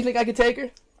 Marshall, do you think I could take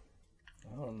her?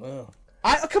 I don't know.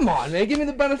 Come on, man. Give me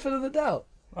the benefit of the doubt.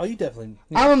 Oh, you definitely.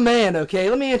 I'm a man, okay?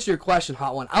 Let me answer your question,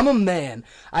 hot one. I'm a man.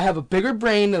 I have a bigger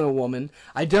brain than a woman.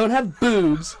 I don't have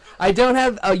boobs. I don't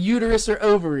have a uterus or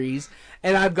ovaries.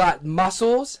 And I've got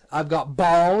muscles. I've got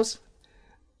balls.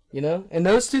 You know? And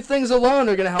those two things alone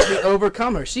are going to help me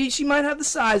overcome her. She might have the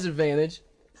size advantage,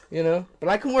 you know? But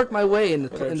I can work my way into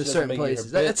doesn't certain make you her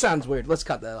places. That bitch. sounds weird. Let's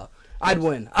cut that off. I'd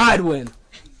win. I'd win.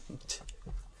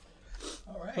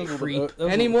 All right. Those were Creep. the-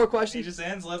 Any more He questions? just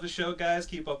ends. Love the show, guys.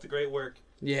 Keep up the great work.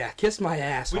 Yeah, kiss my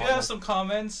ass. We do hot have one. some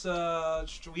comments.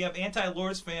 We have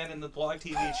anti-Lords fan in the Blog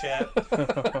TV chat.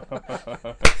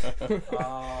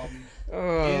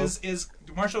 Is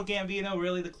Marshall Gambino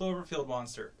really the Cloverfield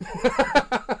monster?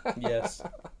 Yes.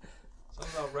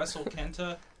 Something about Wrestle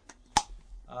Kenta.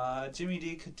 Jimmy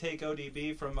D could take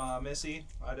ODB from Missy,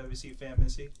 IWC fan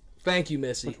Missy. Thank you,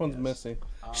 Missy. Which one's missing?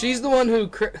 She's the one who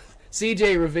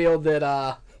CJ revealed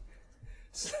that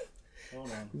Hold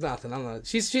on. nothing. I'm not.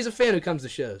 She's a fan who comes to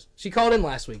shows. She called in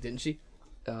last week, didn't she?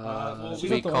 Well, she's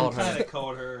we not the one kind of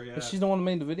called her. Yeah. Is she the one who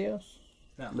made the videos?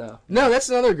 No. No, that's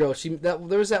another girl. There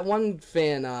was that one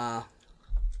fan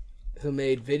who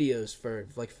made videos for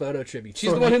like photo tribute.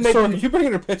 She's the one who made. Sorry, you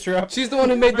bringing her picture up? She's the one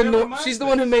who made the. Bring up my She's the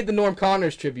one who made the Norm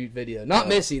Connors tribute video. Not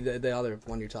Missy, the other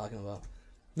one you're talking about.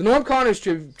 The Norm Connors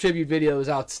tribute video is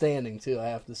outstanding too. I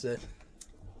have to say.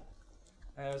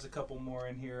 There's a couple more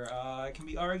in here. It can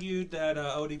be argued that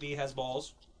ODB has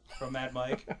balls from Mad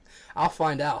Mike. I'll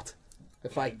find out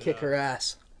if I kick her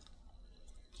ass.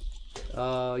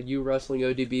 You wrestling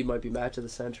ODB might be match of the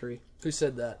century. Who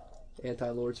said that?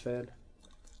 Anti-Lords fan.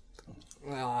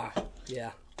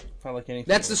 Yeah. I like anything.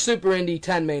 That's the Super Indy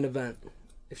 10 main event.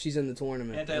 If she's in the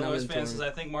tournament. Anti-Lords fan says, I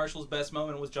think Marshall's best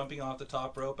moment was jumping off the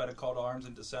top rope at a call to arms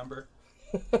in December.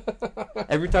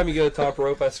 Every time you go to top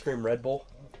rope, I scream Red Bull.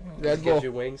 Red Gives Bull.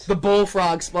 you wings. The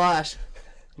bullfrog splash.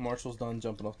 Marshall's done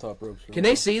jumping off top ropes. Can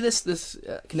they see this?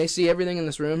 Can they see everything in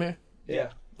this room here? Yeah.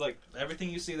 Like, everything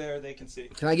you see there, they can see.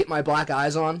 Can I get my black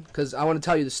eyes on? Because I want to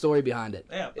tell you the story behind it.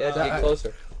 Yeah. Get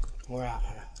closer. We're out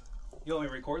here. You want me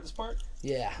to record this part?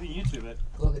 Yeah. You can YouTube it.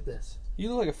 Look at this. You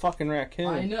look like a fucking raccoon.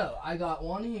 I know. I got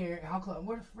one here. How close?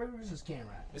 Where's this camera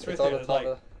at? It's right It's on there. the top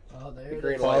of Oh, there The it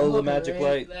green is. light. Follow the Look, magic right-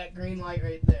 light. That green light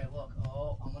right there. Look.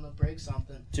 Oh, I'm gonna break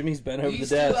something. Jimmy's bent over These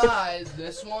the desk. two eyes.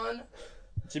 This one.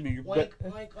 Jimmy, you're Wink,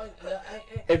 bent. wink, wink.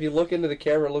 If you look into the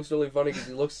camera, it looks really funny because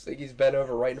he looks like he's bent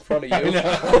over right in front of you.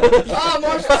 Oh,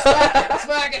 Marshall,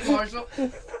 smack it, Marshall.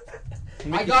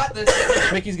 I got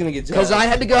this. Mickey's gonna get jealous. Because I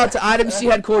had to go out to IWC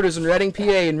headquarters in Reading, PA,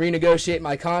 and renegotiate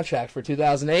my contract for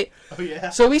 2008. Oh, yeah.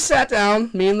 So we sat down,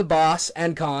 me and the boss,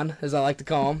 and Con, as I like to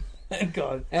call him. And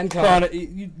God. And Con.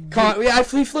 Con, Yeah,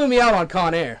 he flew me out on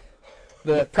Con Air,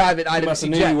 the private you must IWC have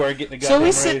knew jet. you were getting a So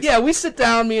we goddamn raise. sit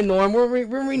down, me and Norm, we're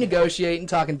renegotiating,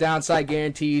 talking downside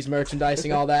guarantees,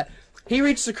 merchandising, all that. He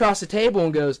reaches across the table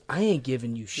and goes, I ain't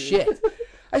giving you shit.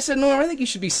 I said, Norm, I think you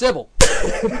should be civil.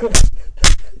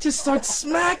 Just starts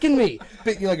smacking me.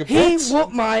 Bit you like a He bitch.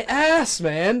 whooped my ass,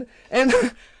 man. And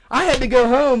I had to go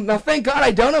home. Now, thank God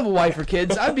I don't have a wife or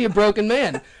kids. I'd be a broken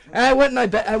man. And I went and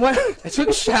I took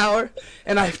a shower,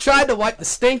 and I tried to wipe the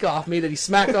stink off me that he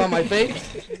smacked on my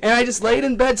face. And I just laid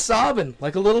in bed sobbing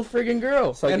like a little friggin'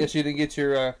 girl. So I And guess you didn't get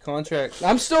your contract.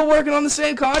 I'm still working on the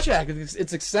same contract.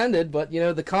 It's extended, but,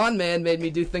 the con man made me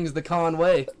do things the con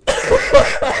way.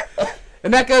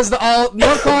 And that goes to all...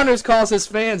 Norm Connors calls his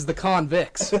fans the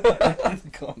convicts.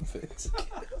 Convicts.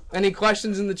 Any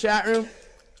questions in the chat room?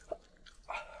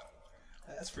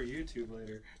 That's for YouTube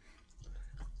later.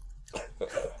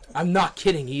 I'm not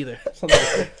kidding either.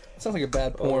 Sounds like a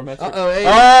bad porn. That's your- Uh-oh, hey.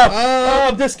 Oh,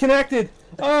 I'm disconnected.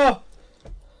 Oh,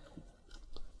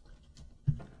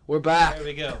 We're back. There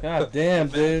we go. god damn,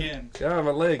 Back dude. in. God,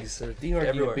 my legs are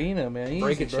everywhere. Garbino, man. Easy,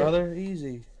 Breaking shit. brother.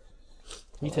 Easy.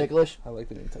 You ticklish? I like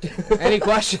the name ticklish. Any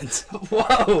questions?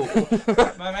 Whoa!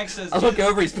 My Mike says, I look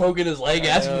over, he's poking his leg,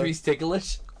 asking if he's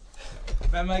ticklish.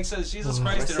 My Mike says, Jesus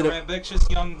Christ, did sit a up- rambunctious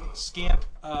young scamp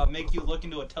make you look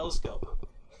into a telescope?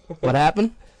 What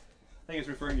happened? I think it's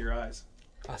referring to your eyes.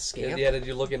 A scam? Yeah, did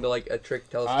you look into like a trick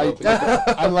I telescope?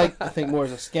 I like to think more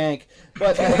as a skank,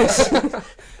 but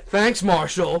Thanks,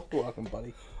 Marshall. you're welcome,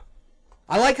 buddy.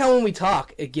 I like how when we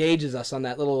talk, it gauges us on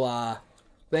that little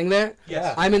thing there.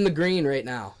 Yes. I'm in the green right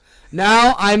now.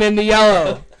 Now I'm in the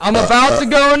yellow. I'm about to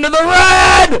go into the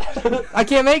red! I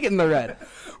can't make it in the red.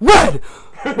 Red!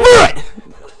 Red!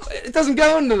 It doesn't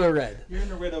go into the red. You're in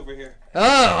the red over here.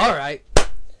 Oh, all right.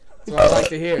 That's what I like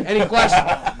to hear. Any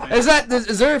questions?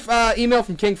 Is there email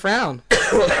from King Frown?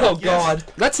 Oh God!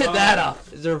 Let's hit that up.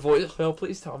 Is there a voicemail?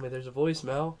 Please tell me there's a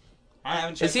voicemail. I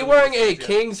haven't checked Is he for the wearing a voices yet.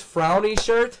 King's Frowny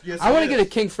shirt? Yes, I he want to is. get a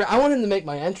King Frown. I want him to make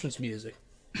my entrance music.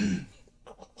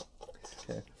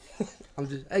 I'm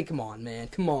just. Hey, come on, man.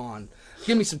 Come on.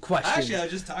 Give me some questions. Actually, I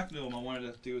was just talking to him. I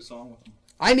wanted to do a song with him.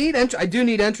 I do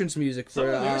need entrance music Some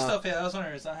for. of the newer stuff, yeah, I was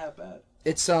wondering, it's not half bad.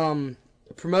 It's a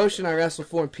promotion I wrestle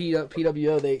for in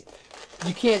PWO.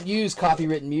 You can't use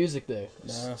copywritten music there,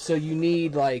 so you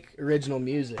need like original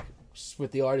music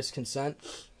with the artist's consent.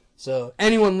 So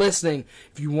anyone listening,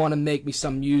 if you want to make me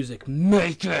some music,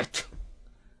 make it.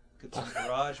 Good some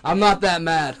garage. I'm not that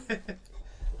mad.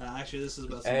 Actually, this is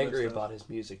about some Angry other stuff. about his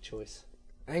music choice.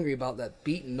 Angry about that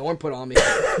beat Norm put on me.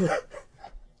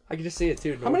 I can just see it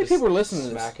too. How many people are listening to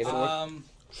this? Smacking it.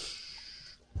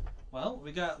 Well,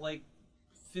 we got like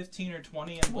 15 or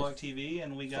 20 in Blog TV,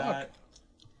 and we got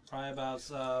probably about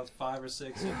 5 or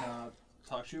 6 in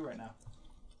Talk Shoe right now.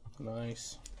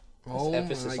 Nice. Oh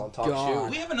emphasis my on talk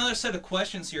God. We have another set of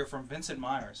questions here from Vincent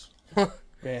Myers.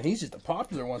 Man, he's just a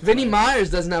popular one. Vinny tonight. Myers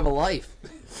doesn't have a life.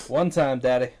 One time,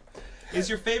 daddy. Is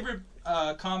your favorite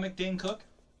comic Dane Cook?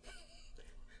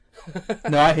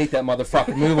 No, I hate that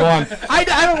motherfucker. Move on. I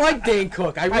don't like Dane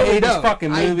Cook. I really hate his don't.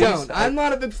 fucking I movies. don't. I'm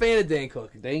not a big fan of Dane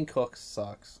Cook. Dane Cook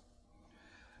sucks.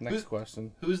 Next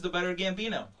question. Who's the better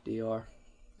Gambino? DR.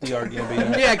 DR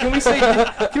Gambino. Yeah, can we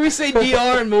say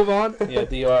DR and move on? Yeah,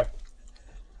 DR.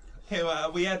 Hey,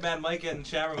 we had Mad Mike in the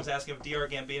chat room was asking if DR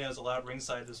Gambino is allowed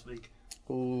ringside this week.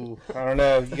 Ooh, I don't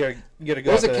know. You gotta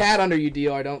go. There's out a cat under you,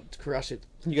 DR. Don't crush it.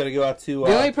 You gotta go out to.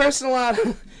 The only person allowed.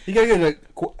 You gotta go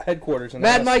to headquarters. And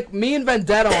Mad ask. Mike, me and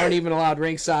Vendetta aren't even allowed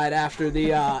ringside after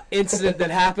the incident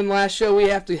that happened last show. We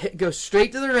have to go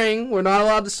straight to the ring. We're not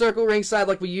allowed to circle ringside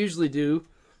like we usually do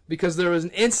because there was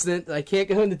an incident that I can't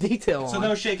go into detail on. So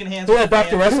no shaking hands. Yeah, with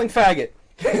Dr. fans. Wrestling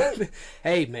Faggot.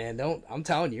 Hey man, don't! I'm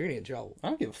telling you, you're gonna get in trouble. I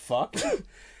don't give a fuck.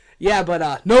 Yeah,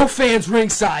 but no fans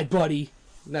ringside, buddy.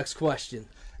 Next question.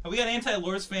 We got an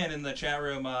anti-Lords fan in the chat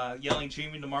room yelling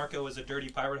Jimmy DeMarco is a dirty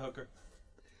pirate hooker.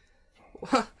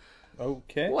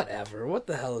 Okay. Whatever. What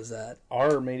the hell is that?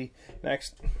 R, matey.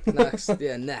 Next. Next.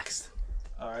 Yeah, next.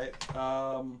 All right.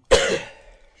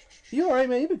 You alright,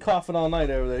 man? You've been coughing all night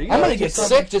over there. You I'm gotta gonna get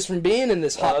something- sick just from being in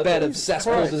this hotbed of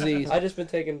cesspool disease. I just been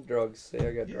taking drugs. Yeah,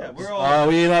 I got Yeah, drugs. we're all Oh,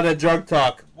 we ain't on that drug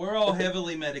talk.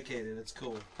 heavily medicated. It's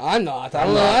cool. I'm not. I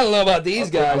don't know about these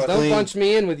I'll take guys. my Don't clean. punch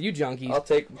me in with you junkies. I'll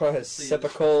take my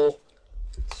Cipacol,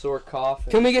 sore cough.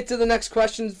 Can we get to the next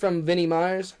question from Vinnie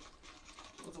Myers?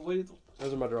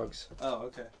 Those are my drugs.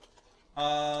 Oh, okay.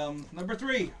 Number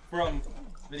 3 from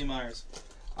Vinnie Myers.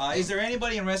 Is there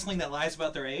anybody in wrestling that lies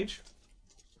about their age?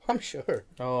 I'm sure.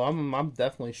 Oh, I'm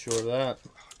definitely sure of that.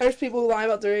 There's people who lie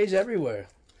about their age everywhere.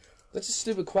 That's a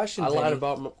stupid question. I lied Vinny.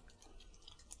 about.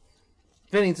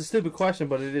 Vinny, it's a stupid question,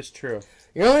 but it is true.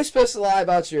 You're only supposed to lie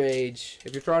about your age.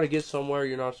 If you're trying to get somewhere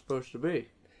you're not supposed to be,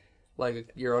 like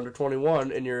you're under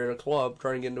 21 and you're in a club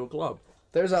trying to get into a club.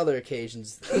 There's other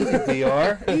occasions.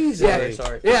 DR? Yeah,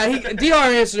 Sorry. Yeah, DR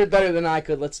answered it better than I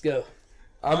could. Let's go.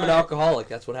 I'm an alcoholic.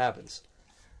 That's what happens.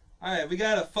 All right, we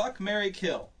got a fuck, marry,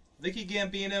 kill. Vicky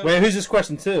Gambino. Wait, who's this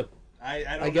question to? I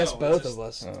don't know. I guess both It's just,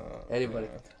 of us. Anybody.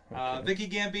 Vicky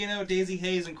Gambino, Daisy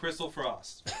Hayes, and Crystal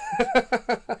Frost.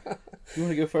 You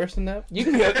want to go first in that? You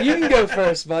can go. You can go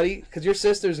first, buddy, because your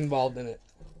sister's involved in it.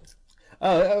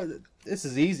 Oh, this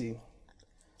is easy.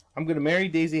 I'm gonna marry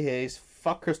Daisy Hayes,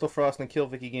 fuck Crystal Frost, and kill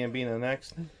Vicky Gambino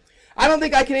next. I don't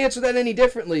think I can answer that any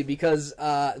differently because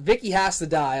Vicky has to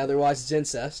die, otherwise it's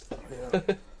incest.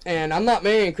 And I'm not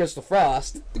marrying Crystal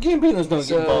Frost. The Gambinos don't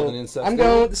So get involved in incest. I'm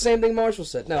going with the same thing Marshall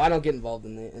said. No, I don't get involved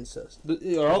in the incest. Are all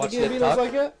the Watch that Gambinos talk.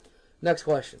 like that? Next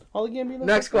question. All the Gambinos?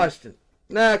 Next question.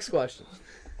 Next question.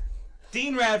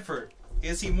 Dean Radford.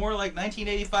 Is he more like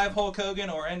 1985 Hulk Hogan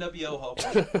or NWO Hulk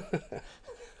Hogan?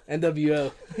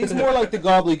 NWO. He's more like the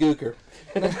Gobbledygooker.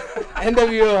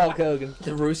 NWO Hulk Hogan.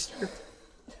 The Rooster.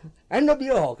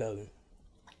 NWO Hulk Hogan.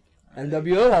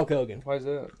 NWO Hulk Hogan. Why is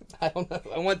that? I don't know.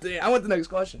 I want the next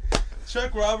question.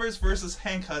 Chuck Roberts versus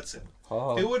Hank Hudson.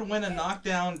 Oh. Who would win a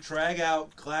knockdown,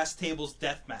 drag-out, glass tables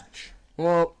death match?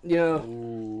 Well, you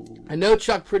know, I know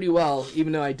Chuck pretty well,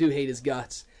 even though I do hate his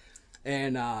guts.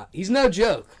 And he's no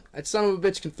joke. That son of a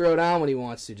bitch can throw down when he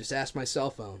wants to. Just ask my cell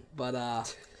phone. But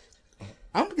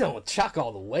I'm going with Chuck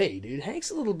all the way, dude. Hank's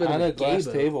a little bit I of know a glass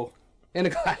gay-bo. table. And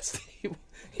a glass table.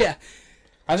 Yeah.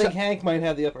 I think Hank might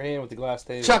have the upper hand with the glass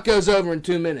table. Chuck goes over in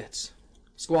 2 minutes.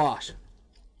 Squash.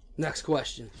 Next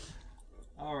question.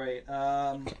 All right.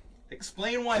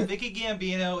 Explain why Vicky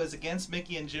Gambino is against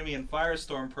Mickey and Jimmy in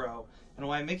Firestorm Pro, and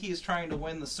why Mickey is trying to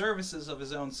win the services of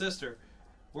his own sister.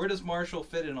 Where does Marshall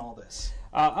fit in all this?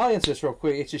 I'll answer this real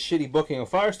quick. It's just shitty booking on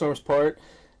Firestorm's part,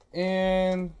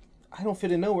 and I don't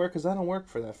fit in nowhere because I don't work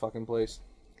for that fucking place.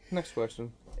 Next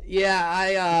question. Yeah, I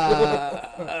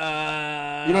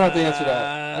You don't have to answer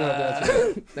that. You don't have to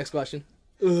answer that. Next question.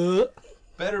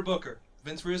 Better booker.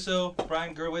 Vince Russo,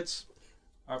 Brian Gerwitz,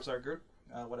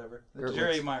 whatever. Gerwitz.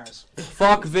 Jerry Myers.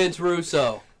 Fuck Vince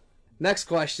Russo. Next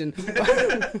question.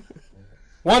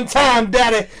 One time,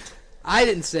 daddy! I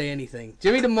didn't say anything.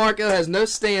 Jimmy DeMarco has no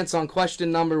stance on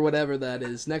question number whatever that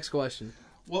is. Next question.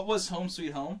 What was Home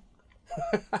Sweet Home?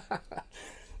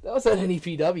 That was at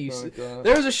NEPW. Oh, God.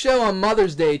 There was a show on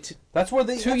Mother's Day. That's where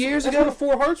the 2 years that's ago? where the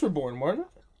Four Hearts were born, wasn't it?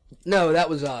 No, that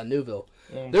was Newville.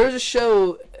 There was a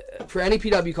show for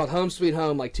NEPW called Home Sweet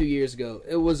Home like 2 years ago.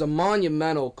 It was a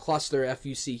monumental cluster,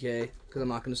 F-U-C-K, because I'm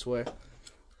not going to swear.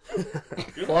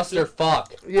 Cluster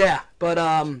fuck. Yeah, but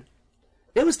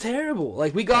it was terrible.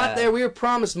 Like, we got there, we were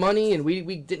promised money, and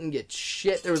we didn't get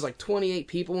shit. There was like 28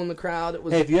 people in the crowd. It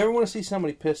was Hey, if you ever want to see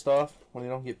somebody pissed off when they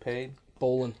don't get paid,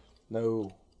 bowling.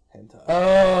 no. Hentai.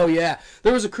 Oh, yeah.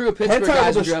 There was a crew of Pittsburgh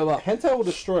guys who drove up. Hentai will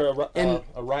destroy a And-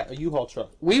 U-Haul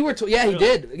truck. We were yeah, he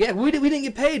did. Yeah, we didn't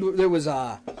get paid. There was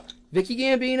Vicky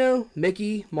Gambino,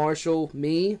 Mickey, Marshall,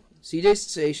 me, CJ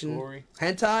Sensation, Gory.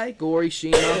 Hentai, Gory,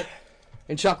 Shima,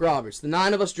 and Chuck Roberts. The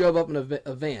 9 of us drove up in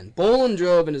a van. Bolin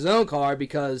drove in his own car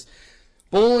because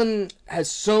Bolin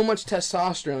has so much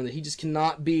testosterone that he just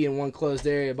cannot be in one closed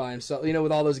area by himself,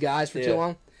 with all those guys for too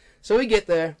long. So we get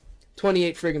there,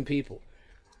 28 friggin' people.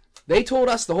 They told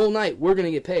us the whole night, we're going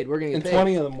to get paid, we're going to get paid. And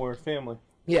 20 of them were family.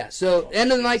 Yeah, so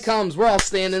end of the night comes, we're all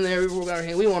standing there, we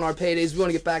want our paydays, we want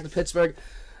to get back to Pittsburgh.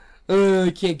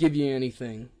 I can't give you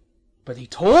anything. But he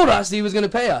told us he was going to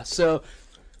pay us, so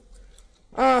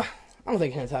I don't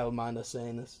think Hentai would mind us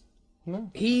saying this.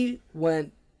 No. He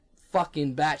went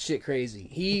fucking batshit crazy.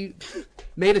 He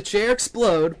made a chair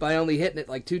explode by only hitting it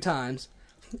like 2 times,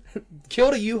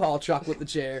 killed a U-Haul truck with the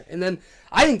chair, and then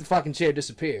I think the fucking chair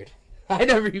disappeared. I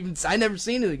never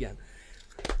seen it again.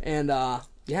 And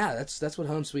yeah, that's what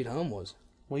Home Sweet Home was.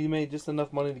 Well, you made just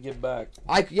enough money to give back.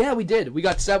 Yeah, we did. We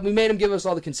made him give us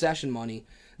all the concession money.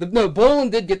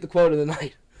 Bolin did get the quote of the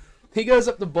night. He goes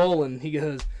up to Bolin. He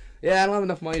goes, "Yeah, I don't have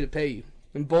enough money to pay you."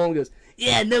 And Bolin goes,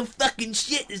 "Yeah, no fucking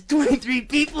shit. There's 23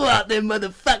 people out there,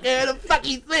 motherfucker. What the fuck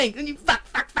you think? And you fuck.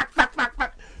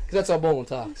 Because that's how Bolin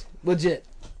talks. Legit.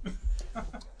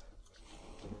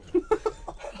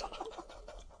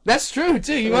 That's true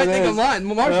too. You might think I'm lying.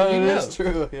 Marshall, you know. That's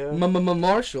true. Yeah.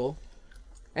 Marshall.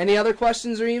 Any other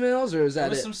questions or emails, or is that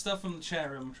it? There's some stuff from the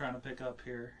chat room I'm trying to pick up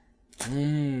here.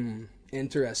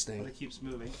 Interesting. But it keeps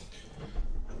moving.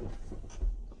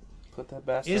 Put that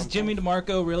bastard. Is Jimmy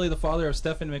DeMarco really the father of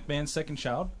Stephanie McMahon's second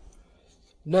child?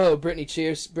 No, Britney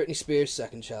Spears'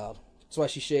 second child. That's why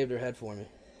she shaved her head for me.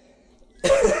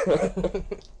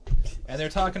 And they're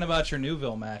talking about your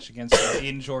Newville match against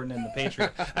Aiden Jordan and the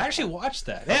Patriot. I actually watched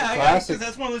that. Yeah, Classic.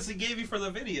 that's one that they gave you for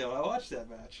the video. I watched that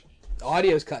match. The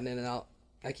audio's cutting in and out.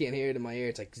 I can't hear it in my ear.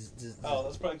 It's like... Oh,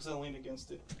 that's probably because I leaned against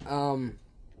it.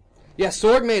 Yeah,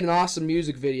 Sorg made an awesome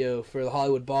music video for the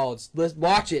Hollywood Balls.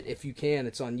 Watch it if you can.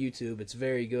 It's on YouTube. It's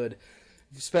very good.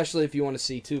 Especially if you want to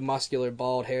see 2 muscular,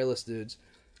 bald, hairless dudes.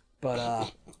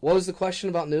 But, what was the question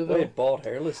about Newville? Wait, bald,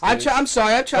 hairless dude. I'm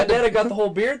sorry, I've tried My dad got the whole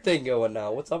beard thing going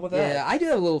now. What's up with that? Yeah, I do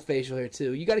have a little facial hair,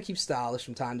 too. You got to keep stylish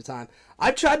from time to time.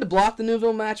 I've tried to block the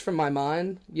Newville match from my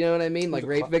mind. You know what I mean? Like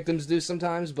rape victims do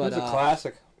sometimes. But It's a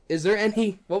classic. Is there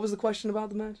any... What was the question about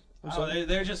the match?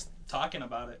 They're just talking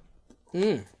about it.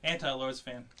 Anti-Lords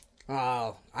fan.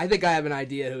 Oh, I think I have an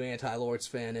idea who Anti-Lords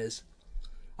fan is.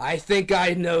 I think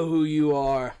I know who you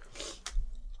are.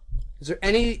 Is there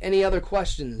any other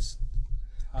questions?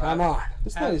 Come on.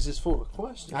 This night is just full of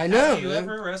questions. I know. Have you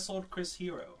ever wrestled Chris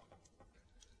Hero?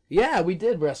 Yeah, we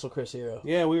did wrestle Chris Hero.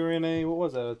 Yeah, we were in a, what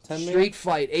was that, a 10-man? Street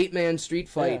fight, 8-man street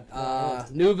fight. Yeah.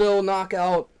 Newville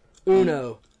knockout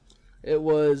Uno. It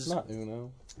was... Not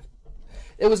Uno.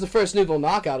 It was the first Newville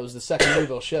knockout. It was the second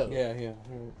Newville show. Yeah.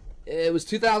 It was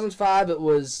 2005. It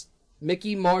was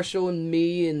Mickey, Marshall, and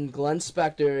me and Glenn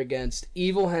Spector against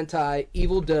Evil Hentai,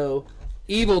 Evil Doe,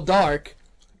 Evil Dark,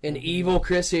 and Evil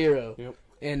Chris Hero. Yep.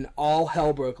 And all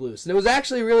hell broke loose. And it was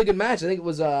actually a really good match. I think it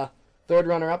was third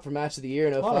runner-up for Match of the Year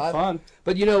in 05. A lot of fun.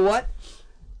 But you know what?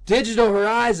 Digital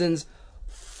Horizons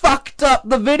fucked up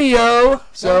the video,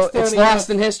 so it's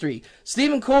lost in history.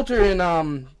 Steven Coulter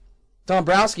and Don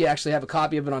Browski actually have a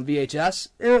copy of it on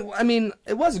VHS. I mean,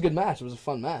 it was a good match. It was a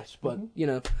fun match. But,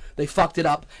 they fucked it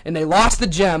up, and they lost the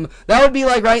gem. That would be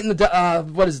like writing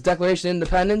the, Declaration of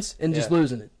Independence, and just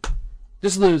losing it.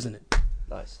 Just losing it.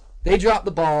 Nice. They dropped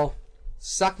the ball.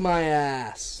 Suck my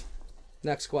ass.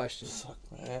 Next question. Suck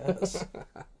my ass.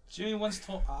 Jimmy once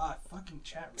told... fucking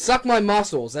chat room. Suck my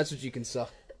muscles. That's what you can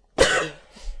suck.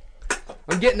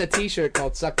 I'm getting a t-shirt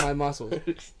called Suck My Muscles.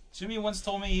 Jimmy once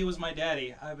told me he was my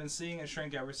daddy. I've been seeing a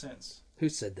shrink ever since. Who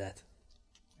said that?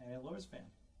 And a Lords fan.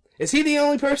 Is he the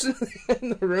only person in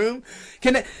the room?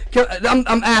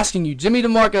 I'm asking you. Jimmy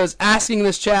DeMarco is asking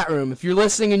this chat room. If you're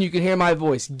listening and you can hear my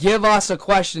voice, give us a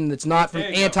question that's not from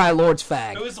Anti-Lords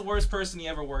Fag. Who is the worst person you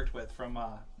ever worked with? From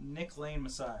Nick Lane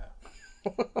Messiah.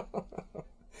 I'm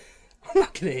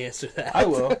not going to answer that. I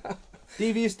will.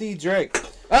 Devious D Drake.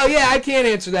 Oh, yeah, I can't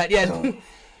answer that yet.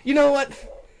 You know what?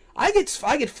 I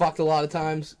get fucked a lot of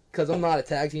times because I'm not a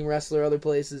tag team wrestler other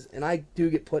places, and I do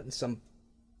get put in some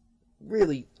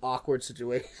really awkward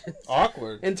situations.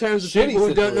 Awkward? In terms of Shitty people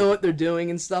who don't know what they're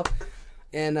doing and stuff.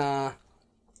 And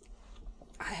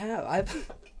I've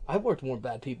worked more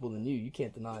bad people than you. You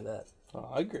can't deny that. Oh,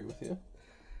 I agree with you.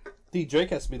 D Drake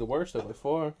has to be the worst though by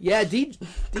far. Yeah, D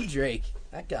Drake.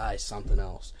 That guy's something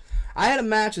else. I had a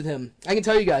match with him. I can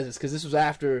tell you guys this because this was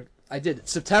after I did it.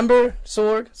 September,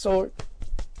 Sorg.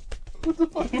 What the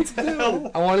fuck is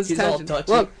that? I want his attention.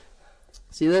 Look,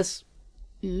 see this?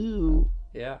 Ew.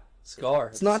 Yeah, scar.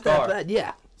 It's not that bad.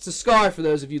 Yeah. It's a scar for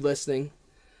those of you listening.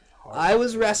 I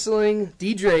was wrestling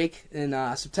D. Drake in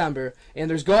September, and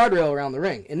there's guardrail around the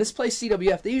ring. In this place,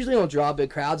 CWF, they usually don't draw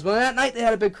big crowds, but that night they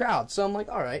had a big crowd. So I'm like,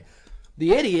 all right.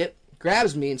 The idiot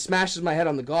grabs me and smashes my head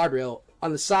on the guardrail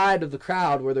on the side of the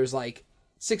crowd where there's like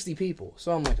 60 people.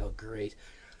 So I'm like, oh, great.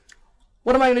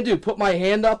 What am I going to do? Put my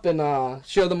hand up and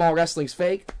show them all wrestling's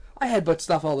fake? I headbutt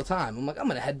stuff all the time. I'm like, I'm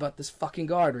going to headbutt this fucking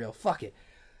guardrail. Fuck it.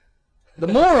 The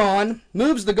moron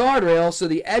moves the guardrail so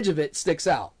the edge of it sticks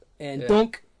out. And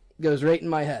dunk goes right in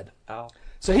my head. Ow.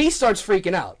 So he starts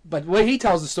freaking out. But the way he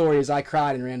tells the story is I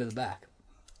cried and ran to the back.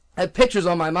 I had pictures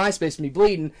on my MySpace of me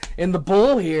bleeding, and the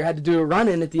bull here had to do a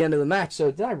run-in at the end of the match.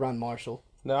 So did I run, Marshall?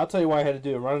 No, I'll tell you why I had to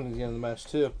do a run at the end of the match,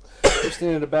 too. We're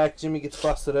standing in the back. Jimmy gets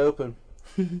busted open.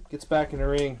 Gets back in the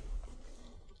ring.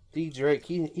 D. Drake,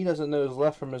 he doesn't know his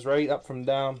left from his right, up from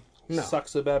down. No.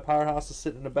 Sucks so bad. Powerhouse is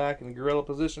sitting in the back in a gorilla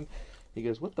position. He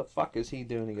goes, what the fuck is he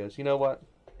doing? He goes, you know what?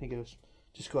 He goes,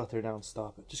 just go out there now and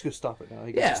stop it. Just go stop it now.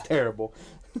 He goes, it's terrible.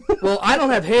 Well, I don't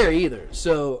have hair either.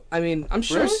 So, I mean, I'm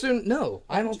sure Really? soon... No,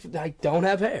 I don't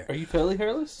have hair. Are you totally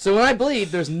hairless? So when I bleed,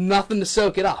 there's nothing to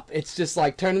soak it up. It's just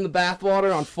like turning the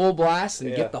bathwater on full blast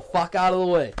and get the fuck out of the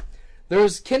way. There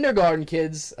was kindergarten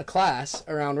kids, a class,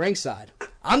 around ringside.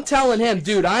 I'm telling him,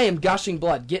 dude, I am gushing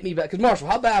blood. Get me back. Because, Marshall,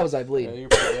 how bad was I bleeding? Yeah, you're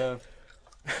pretty bad.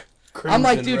 I'm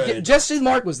like, dude, Jesse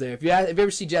Mark was there. If you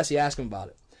ever see Jesse, ask him about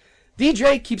it. D.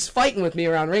 Drake keeps fighting with me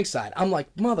around ringside. I'm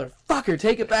like, motherfucker,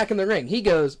 take it back in the ring. He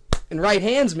goes and right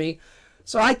hands me.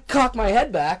 So I cock my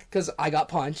head back because I got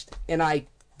punched, and I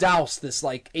doused this,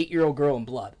 like, 8-year-old girl in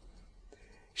blood.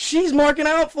 She's marking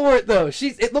out for it, though.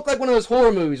 It looked like one of those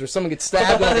horror movies where someone gets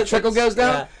stabbed and the trickle goes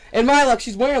down. Yeah. And my luck,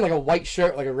 she's wearing, like, a white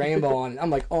shirt, like a rainbow on it. I'm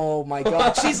like, oh, my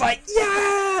God. She's like,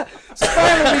 yeah! So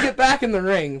finally we get back in the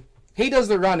ring. He does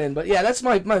the run-in. But, yeah, that's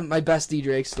my best D.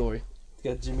 Drake story.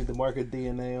 Got Jimmy the Mark of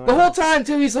DNA on The it. whole time,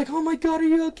 too, he's like, oh, my God, are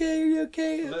you okay? Are you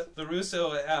okay? The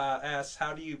Russo asks,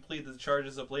 how do you plead the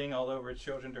charges of bleeding all over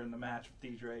children during the match with D.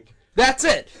 Drake? That's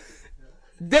it.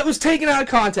 That was taken out of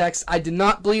context. I did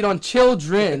not bleed on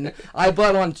children. I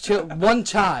bled on one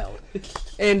child.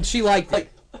 And she liked it.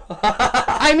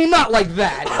 I mean, not like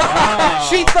that. Wow.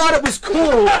 She thought it was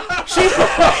cool.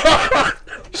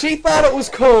 She thought it was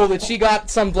cool that she got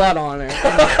some blood on her.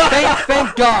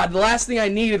 Thank God. The last thing I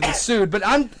needed was sued. But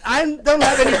I don't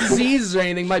have any diseases or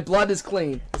anything. My blood is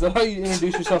clean. Is that how you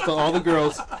introduce yourself to all the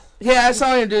girls? Yeah, that's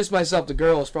how I introduce myself to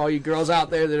girls. For all you girls out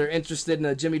there that are interested in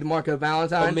a Jimmy DeMarco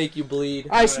Valentine. I'll make you bleed.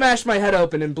 I smash my head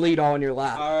open and bleed all in your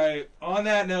lap. All right. On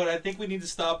that note, I think we need to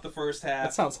stop the first half.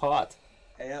 That sounds hot.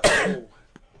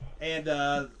 And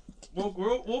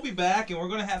we'll be back, and we're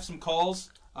going to have some calls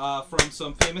from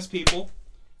some famous people.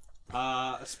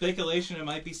 Speculation, it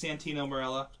might be Santino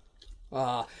Marella.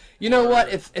 You know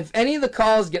what? If any of the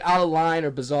calls get out of line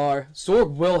or bizarre,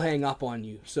 Sorg will hang up on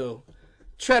you. So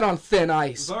tread on thin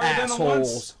ice,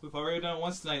 assholes. We've already done it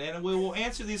once tonight, and we will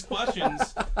answer these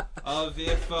questions of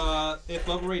if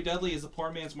Bubba Ray Dudley is a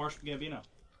poor man's Marshall Gambino.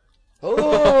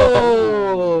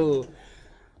 Oh,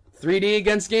 3D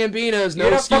against Gambinos. No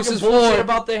excuses for it.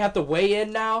 About they have to weigh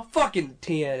in now. Fucking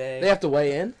TNA. They have to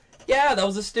weigh in. Yeah, that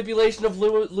was a stipulation of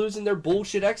losing their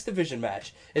bullshit X Division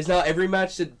match. It's now every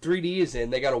match that 3D is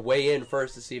in, they got to weigh in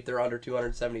first to see if they're under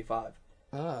 275.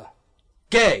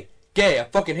 Gay. I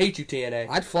fucking hate you, TNA.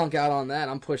 I'd flunk out on that.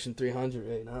 I'm pushing 300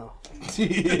 right now.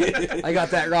 I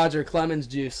got that Roger Clemens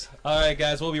juice. All right,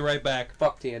 guys, we'll be right back.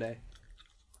 Fuck TNA.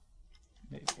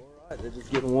 They're just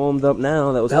getting warmed up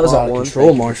now. That was out part of one. control,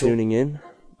 Thank you for Marshall. tuning in.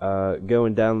 Go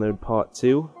and download part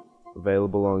 2.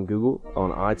 Available on Google,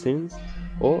 on iTunes,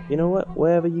 or, you know what,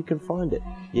 wherever you can find it.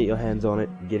 Get your hands on it,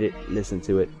 get it, listen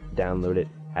to it, download it,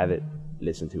 have it,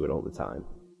 listen to it all the time.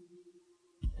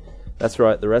 That's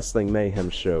right, the Wrestling Mayhem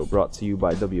Show, brought to you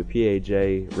by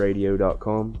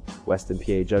WPAJradio.com,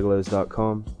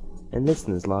 WesternPAJuggalos.com, and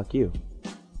listeners like you.